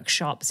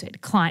workshops, we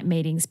had client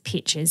meetings,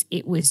 pitches.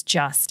 It was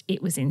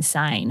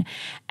insane.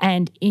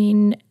 And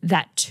in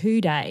that 2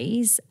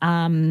 days,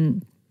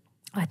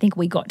 I think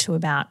we got to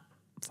about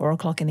 4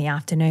 o'clock in the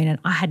afternoon and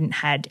I hadn't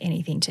had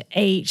anything to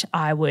eat.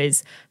 I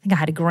think I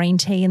had a green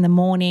tea in the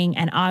morning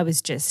and I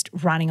was just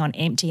running on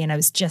empty, and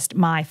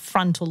my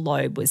frontal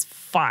lobe was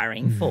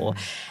firing for.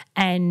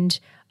 And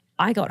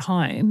I got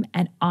home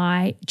and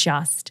I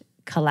just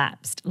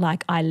collapsed.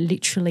 Like, I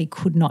literally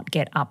could not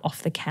get up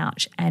off the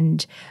couch.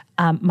 And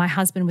my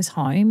husband was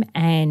home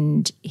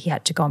and he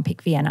had to go and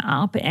pick Vienna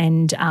up,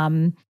 and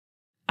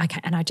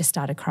I just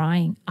started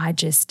crying. I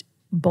just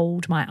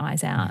bawled my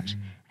eyes out.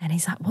 And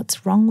he's like,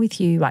 "What's wrong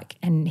with you?" Like,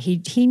 and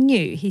he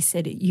knew. He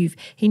said,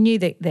 he knew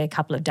the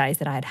couple of days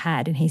that I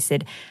had, and he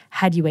said,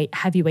 have you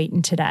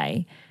eaten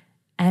today?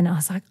 And I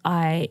was like,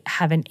 I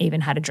haven't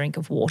even had a drink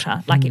of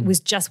water. Like, it was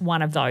just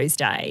one of those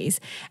days.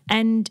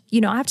 And,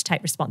 I have to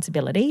take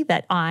responsibility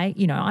that I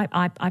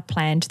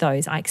planned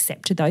those, I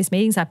accepted those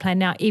meetings. I planned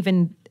now,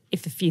 even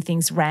if a few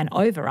things ran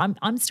over,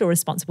 I'm still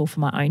responsible for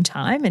my own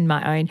time and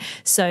my own.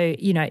 So,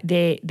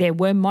 there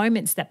were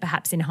moments that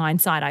perhaps in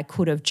hindsight I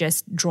could have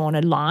just drawn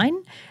a line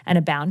and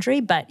a boundary,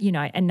 but,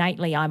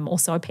 innately I'm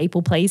also a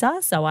people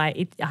pleaser. So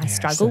I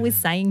struggle with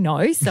saying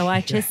no. So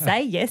I just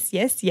say yes,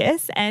 yes,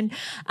 yes. And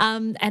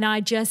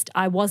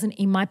I wasn't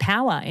in my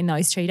power in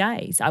those 2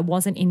 days. I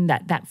wasn't in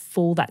that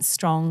full, that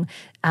strong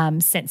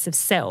sense of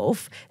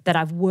self that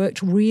I've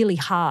worked really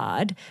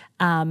hard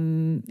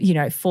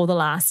for the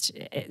last,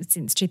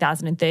 since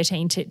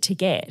 2013 to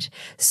get.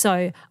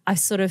 So I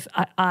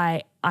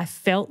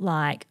felt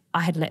like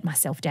I had let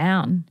myself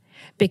down,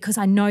 because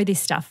I know this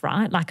stuff,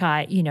 right? Like,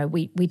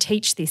 we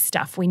teach this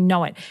stuff, we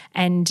know it,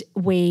 and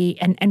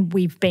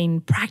we've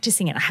been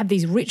practicing it. I have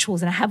these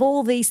rituals and I have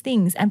all these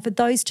things. And for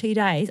those 2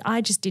 days,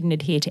 I just didn't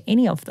adhere to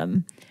any of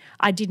them.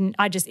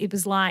 It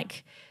was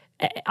like,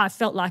 I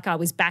felt like I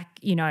was back,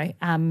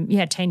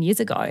 10 years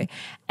ago.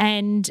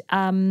 And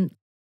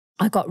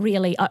I got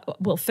really,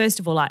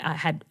 first of all, I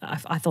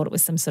thought it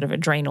was some sort of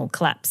adrenal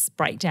collapse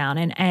breakdown.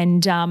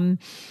 And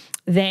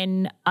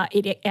then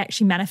it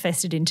actually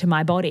manifested into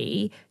my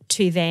body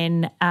to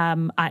then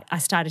I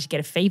started to get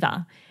a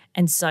fever.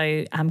 And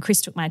so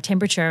Chris took my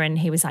temperature and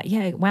he was like,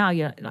 "Yeah, wow,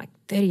 you're like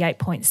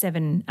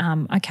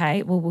 38.7.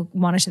 Okay, well, we'll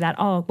monitor that.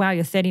 Oh, wow,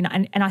 you're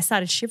 39." And I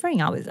started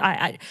shivering.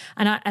 I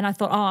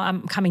thought, "Oh,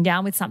 I'm coming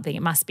down with something.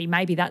 It must be,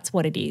 maybe that's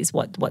what it is,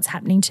 what's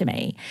happening to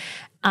me."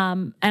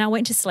 And I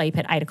went to sleep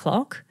at 8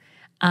 o'clock.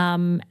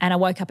 And I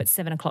woke up at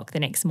 7 o'clock the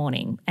next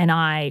morning, and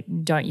I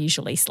don't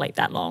usually sleep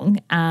that long.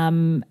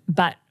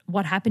 But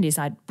what happened is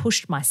I'd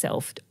pushed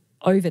myself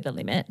over the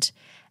limit,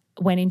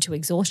 went into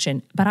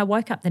exhaustion, but I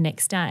woke up the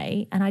next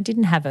day and I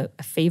didn't have a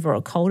fever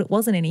or cold. It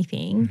wasn't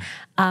anything.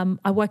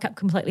 I woke up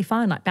completely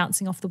fine, like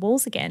bouncing off the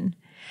walls again.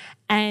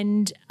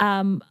 And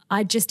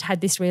I just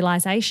had this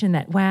realization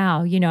that,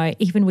 wow,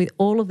 even with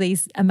all of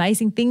these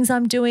amazing things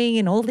I'm doing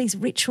and all these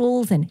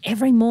rituals, and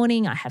every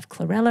morning I have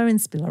chlorella and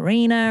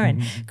spirulina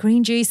and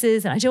green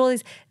juices, and I do all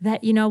this,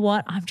 that, you know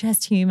what, I'm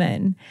just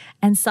human.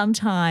 And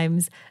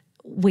sometimes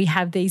we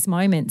have these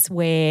moments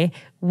where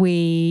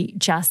we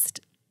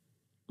just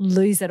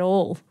lose it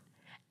all,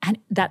 and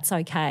that's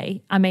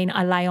okay. I mean,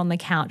 I lay on the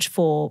couch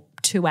for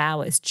 2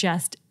 hours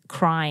just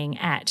crying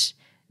at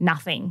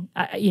nothing.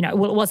 It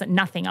wasn't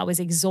nothing. I was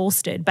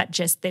exhausted, but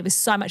just there was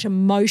so much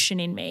emotion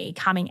in me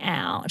coming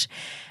out.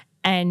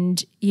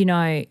 And,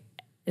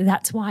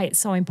 that's why it's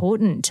so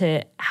important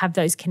to have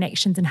those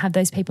connections and have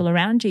those people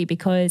around you,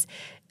 because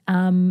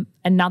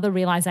another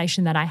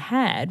realization that I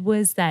had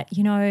was that,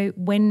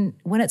 when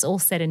it's all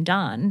said and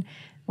done,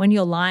 when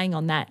you're lying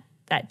on that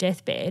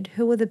deathbed,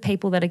 who are the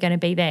people that are going to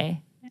be there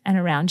and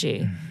around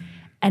you?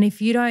 And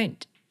if you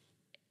don't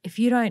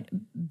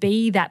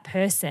be that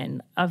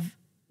person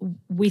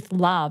with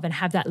love and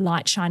have that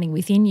light shining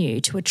within you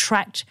to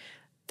attract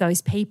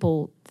those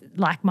people,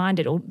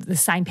 like-minded, or the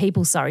same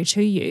people,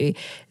 to you,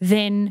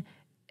 then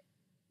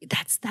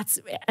that's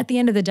at the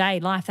end of the day,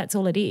 life, that's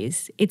all it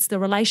is. It's the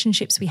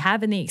relationships we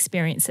have and the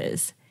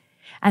experiences.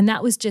 And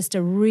that was just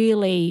a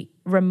really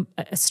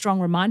a strong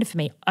reminder for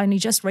me only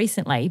just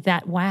recently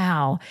that,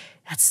 wow,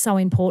 that's so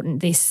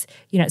important. It's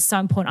so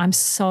important. I'm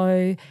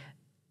so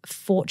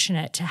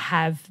fortunate to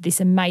have this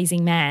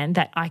amazing man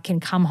that I can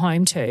come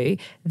home to,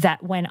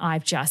 that when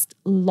I've just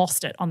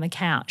lost it on the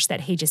couch,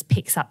 that he just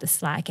picks up the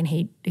slack, and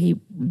he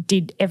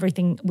did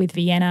everything with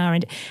Vienna,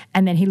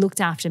 and then he looked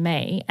after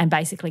me and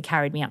basically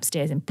carried me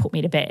upstairs and put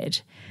me to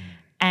bed.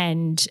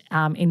 And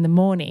in the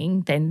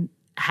morning then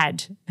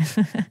had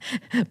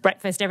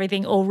breakfast,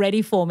 everything all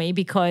ready for me,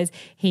 because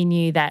he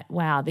knew that,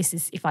 wow, this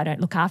is, if I don't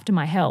look after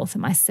my health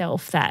and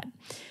myself,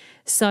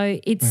 So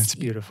that's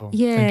beautiful.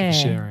 Yeah. Thank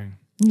you for sharing.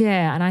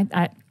 Yeah,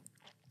 and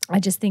I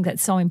just think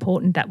that's so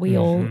important that we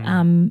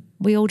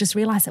all just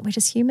realise that we're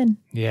just human.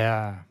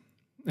 Yeah,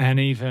 and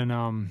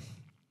even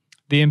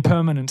the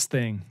impermanence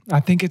thing.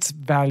 I think it's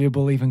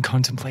valuable even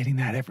contemplating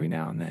that every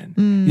now and then.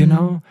 You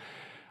know,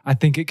 I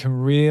think it can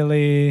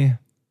really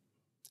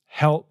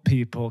help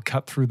people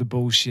cut through the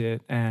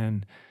bullshit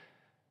and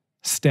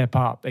step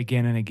up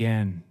again and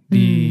again.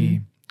 The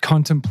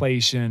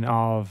contemplation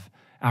of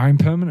our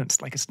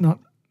impermanence, like it's not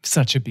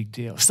such a big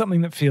deal.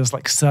 Something that feels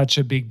like such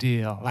a big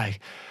deal, like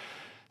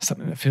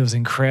something that feels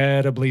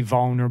incredibly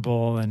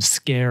vulnerable and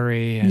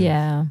scary,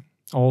 and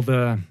all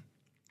the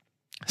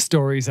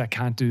stories, I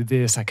can't do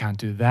this, I can't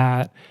do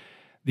that.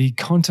 The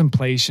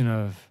contemplation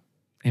of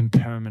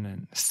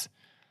impermanence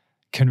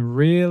can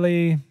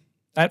really,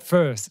 at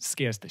first, it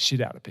scares the shit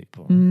out of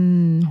people.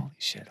 Holy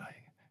shit, I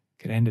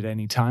could end at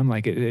any time.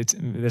 Like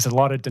there's a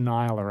lot of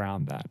denial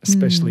around that,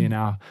 especially in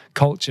our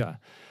culture.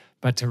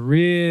 But to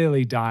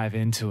really dive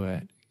into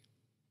it,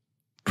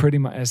 pretty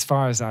much, as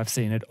far as I've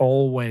seen, it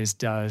always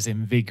does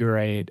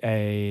invigorate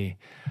a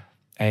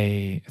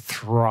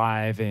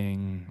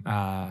thriving,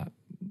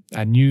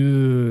 a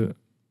new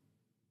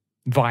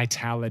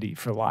vitality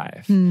for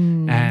life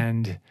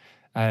and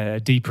a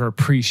deeper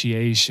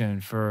appreciation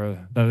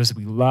for those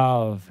we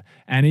love,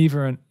 and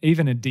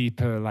even a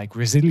deeper like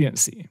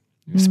resiliency.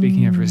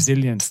 Speaking of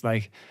resilience,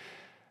 like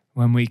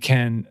when we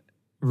can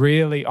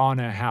really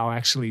honor how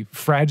actually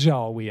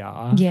fragile we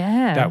are,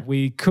 that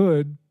we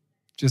could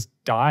just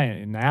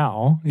die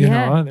now, you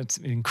know, that's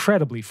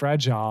incredibly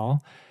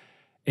fragile.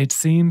 It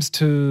seems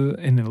to,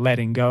 in the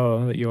letting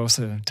go that you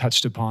also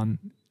touched upon,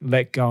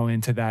 let go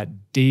into that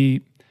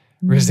deep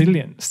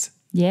resilience.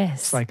 Yes.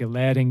 It's like a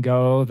letting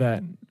go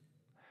that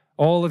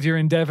all of your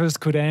endeavors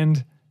could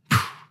end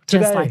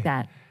today. Just like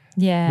that.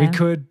 Yeah. We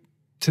could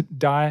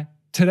die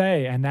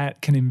today, and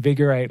that can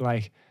invigorate,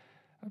 like,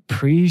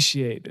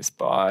 appreciate this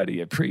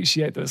body,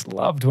 appreciate those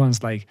loved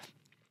ones, like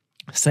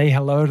say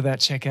hello to that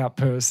checkout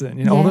person,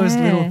 you know, all those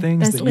little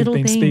things that you've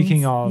been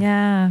speaking of.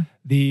 Yeah.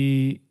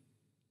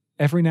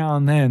 Every now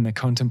and then, the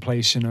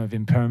contemplation of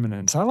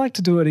impermanence. I like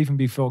to do it even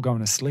before going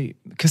to sleep,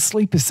 because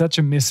sleep is such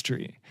a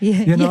mystery.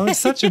 Yeah, you know, it's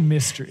such a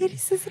mystery. It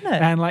is, isn't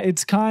it? And like,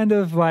 it's kind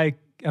of like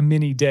a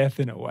mini death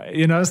in a way.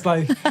 You know, it's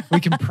like we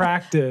can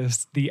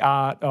practice the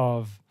art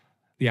of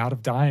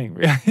dying,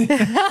 really.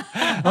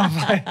 Of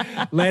like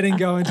letting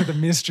go into the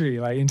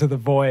mystery, like into the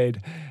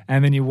void,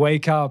 and then you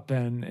wake up,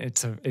 and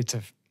it's a.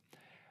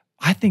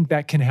 I think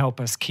that can help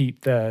us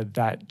keep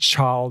that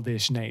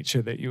childish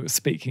nature that you were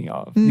speaking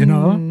of, you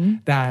know,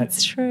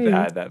 that's true.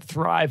 That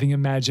thriving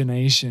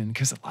imagination,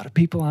 because a lot of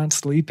people aren't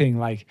sleeping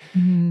like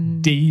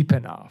deep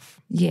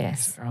enough.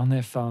 Yes. So they're on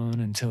their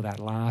phone until that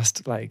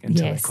last, like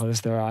until they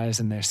close their eyes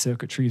and their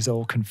circuitry is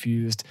all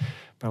confused.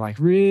 But like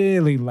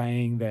really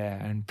laying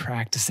there and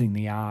practicing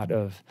the art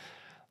of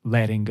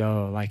letting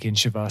go, like in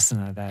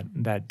Shavasana,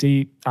 that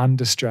deep,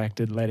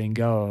 undistracted letting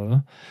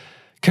go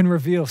can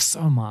reveal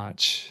so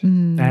much.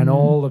 And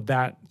all of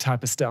that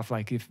type of stuff,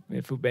 like if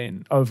we've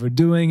been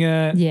overdoing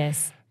it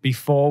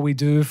before we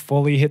do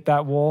fully hit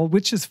that wall,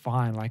 which is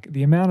fine. Like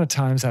the amount of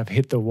times I've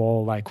hit the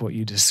wall, like what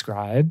you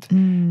described,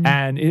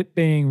 and it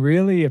being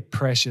really a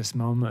precious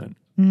moment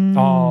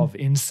of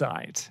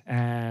insight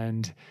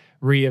and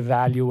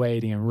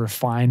reevaluating and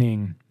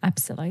refining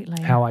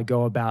how I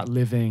go about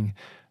living.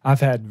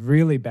 I've had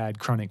really bad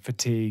chronic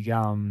fatigue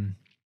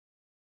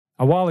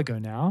a while ago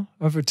now.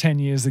 Over 10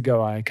 years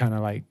ago, I kind of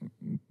like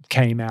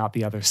came out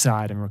the other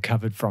side and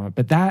recovered from it.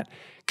 But that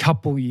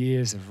couple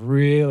years of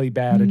really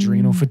bad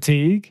adrenal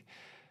fatigue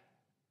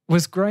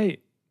was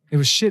great. It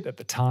was shit at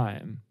the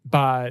time.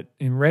 But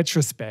in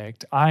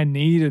retrospect, I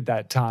needed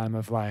that time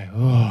of like,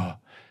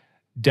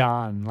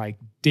 done, like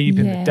deep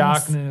in the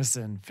darkness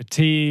and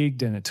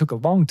fatigued. And it took a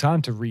long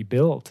time to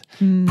rebuild,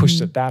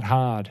 pushed it that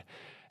hard.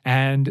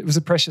 And it was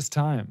a precious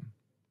time.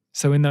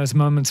 So in those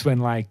moments when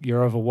like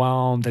you're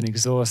overwhelmed and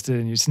exhausted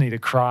and you just need to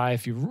cry,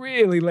 if you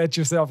really let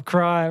yourself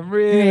cry,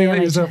 really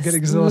let yourself get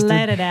exhausted.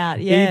 Let it out,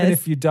 yes. Even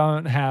if you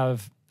don't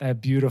have a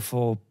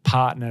beautiful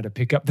partner to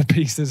pick up the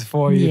pieces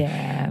for you,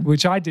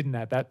 which I didn't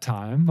at that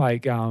time.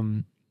 Like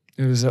it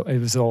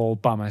was all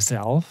by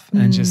myself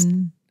and just,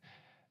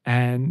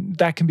 and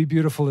that can be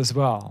beautiful as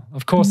well.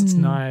 Of course, it's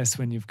nice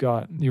when you've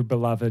got your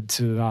beloved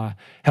to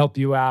help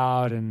you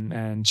out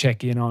and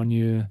check in on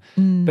you.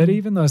 But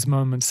even those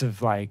moments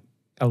of like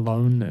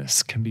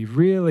aloneness can be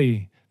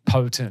really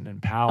potent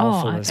and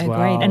powerful as well.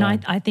 Agreed. And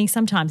I think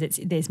sometimes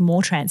there's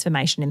more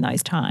transformation in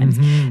those times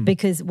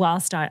because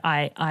whilst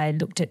I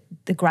looked at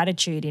the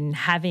gratitude in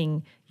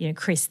having, you know,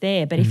 Chris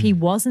there, but if he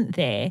wasn't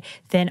there,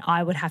 then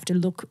I would have to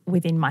look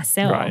within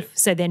myself.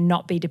 So then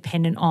not be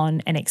dependent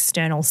on an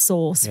external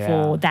source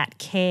for that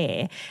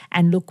care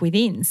and look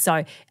within.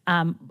 So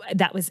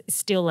that was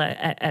still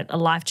a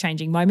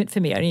life-changing moment for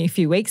me only a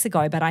few weeks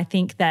ago. But I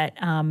think that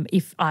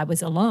if I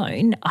was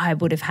alone, I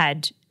would have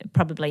had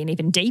probably an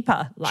even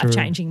deeper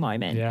life-changing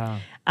moment.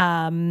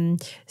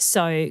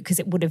 So because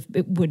it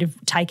would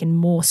have taken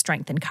more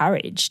strength and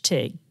courage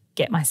to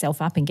get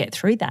myself up and get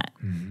through that.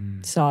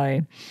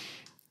 So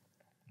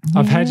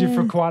I've had you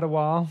for quite a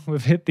while.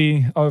 We've hit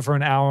the over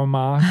an hour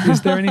mark.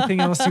 Is there anything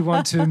else you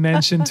want to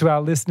mention to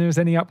our listeners?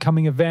 Any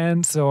upcoming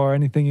events or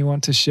anything you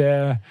want to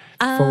share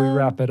before we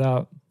wrap it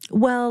up?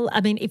 Well,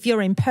 I mean, if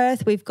you're in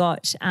Perth, we've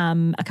got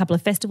a couple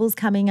of festivals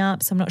coming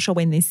up. So I'm not sure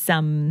when this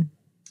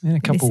in a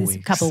couple weeks.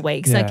 A couple of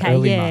weeks. Yeah, okay.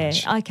 early Yeah.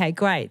 March. Okay,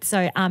 great.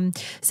 So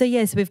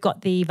we've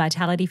got the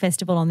Vitality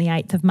Festival on the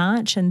 8th of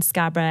March in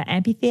Scarborough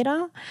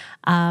Amphitheatre.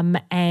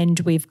 And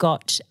we've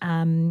got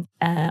on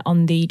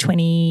the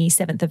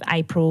 27th of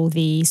April,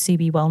 the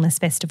Subi Wellness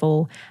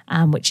Festival,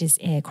 which is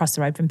across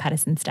the road from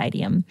Patterson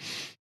Stadium.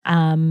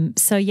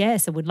 So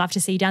we'd love to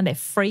see you down there.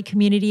 Free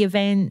community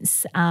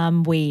events.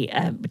 We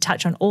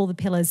touch on all the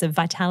pillars of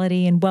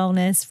vitality and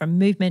wellness, from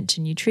movement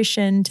to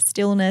nutrition to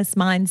stillness,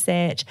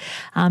 mindset.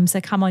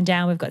 So come on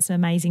down. We've got some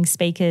amazing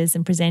speakers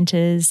and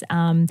presenters.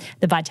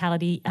 The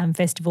Vitality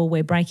Festival,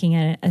 we're breaking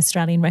an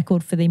Australian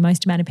record for the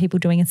most amount of people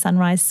doing a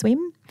sunrise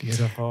swim.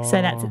 Beautiful.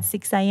 So that's at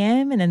 6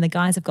 a.m. And then the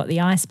guys have got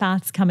the ice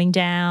baths coming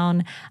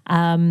down,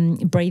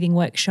 breathing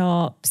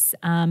workshops.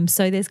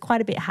 So there's quite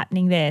a bit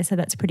happening there. So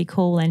that's pretty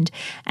cool. And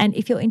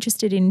if you're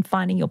interested in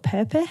finding your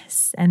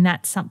purpose, and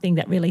that's something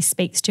that really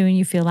speaks to, and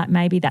you feel like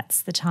maybe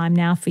that's the time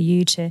now for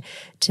you to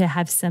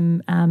have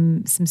some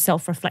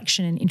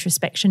self-reflection and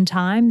introspection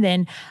time,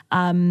 then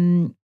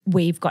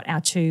we've got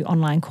our 2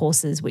 online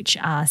courses, which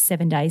are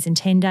 7 days and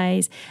 10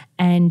 days,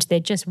 and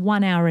they're just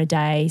 1 hour a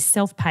day,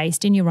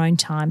 self-paced in your own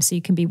time. So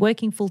you can be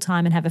working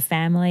full-time and have a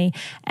family,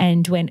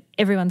 and when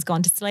everyone's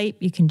gone to sleep,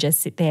 you can just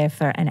sit there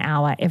for an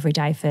hour every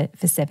day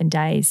for 7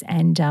 days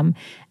and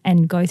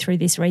go through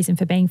this reason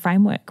for being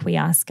framework. We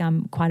ask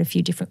quite a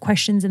few different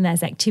questions, and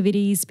there's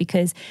activities,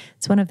 because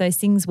it's one of those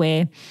things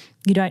where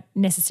you don't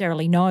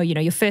necessarily know,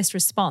 your first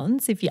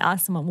response. If you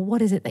ask someone, well,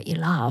 what is it that you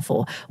love,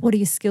 or what are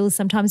your skills?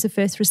 Sometimes the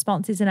first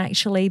response isn't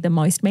actually the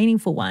most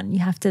meaningful one. You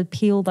have to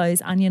peel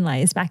those onion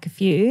layers back a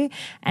few,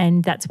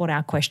 and that's what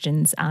our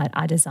questions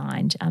are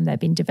designed. They've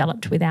been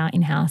developed with our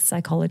in-house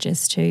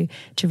psychologists to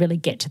really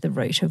get to the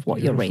root of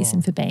what your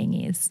reason for being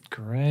is.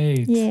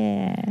 Great.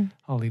 Yeah.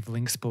 I'll leave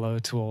links below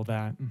to all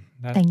that.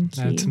 Thank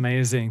you. That's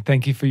amazing.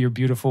 Thank you for your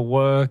beautiful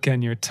work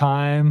and your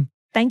time.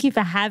 Thank you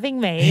for having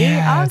me.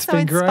 Yeah, I'm it's so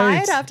been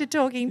inspired great. after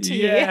talking to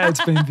you. Yeah,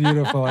 it's been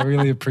beautiful. I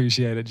really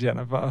appreciate it,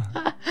 Jennifer.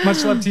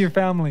 Much love to your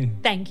family.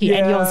 Thank you,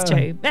 and yours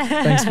too.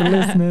 Thanks for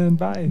listening.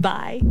 Bye.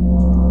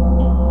 Bye.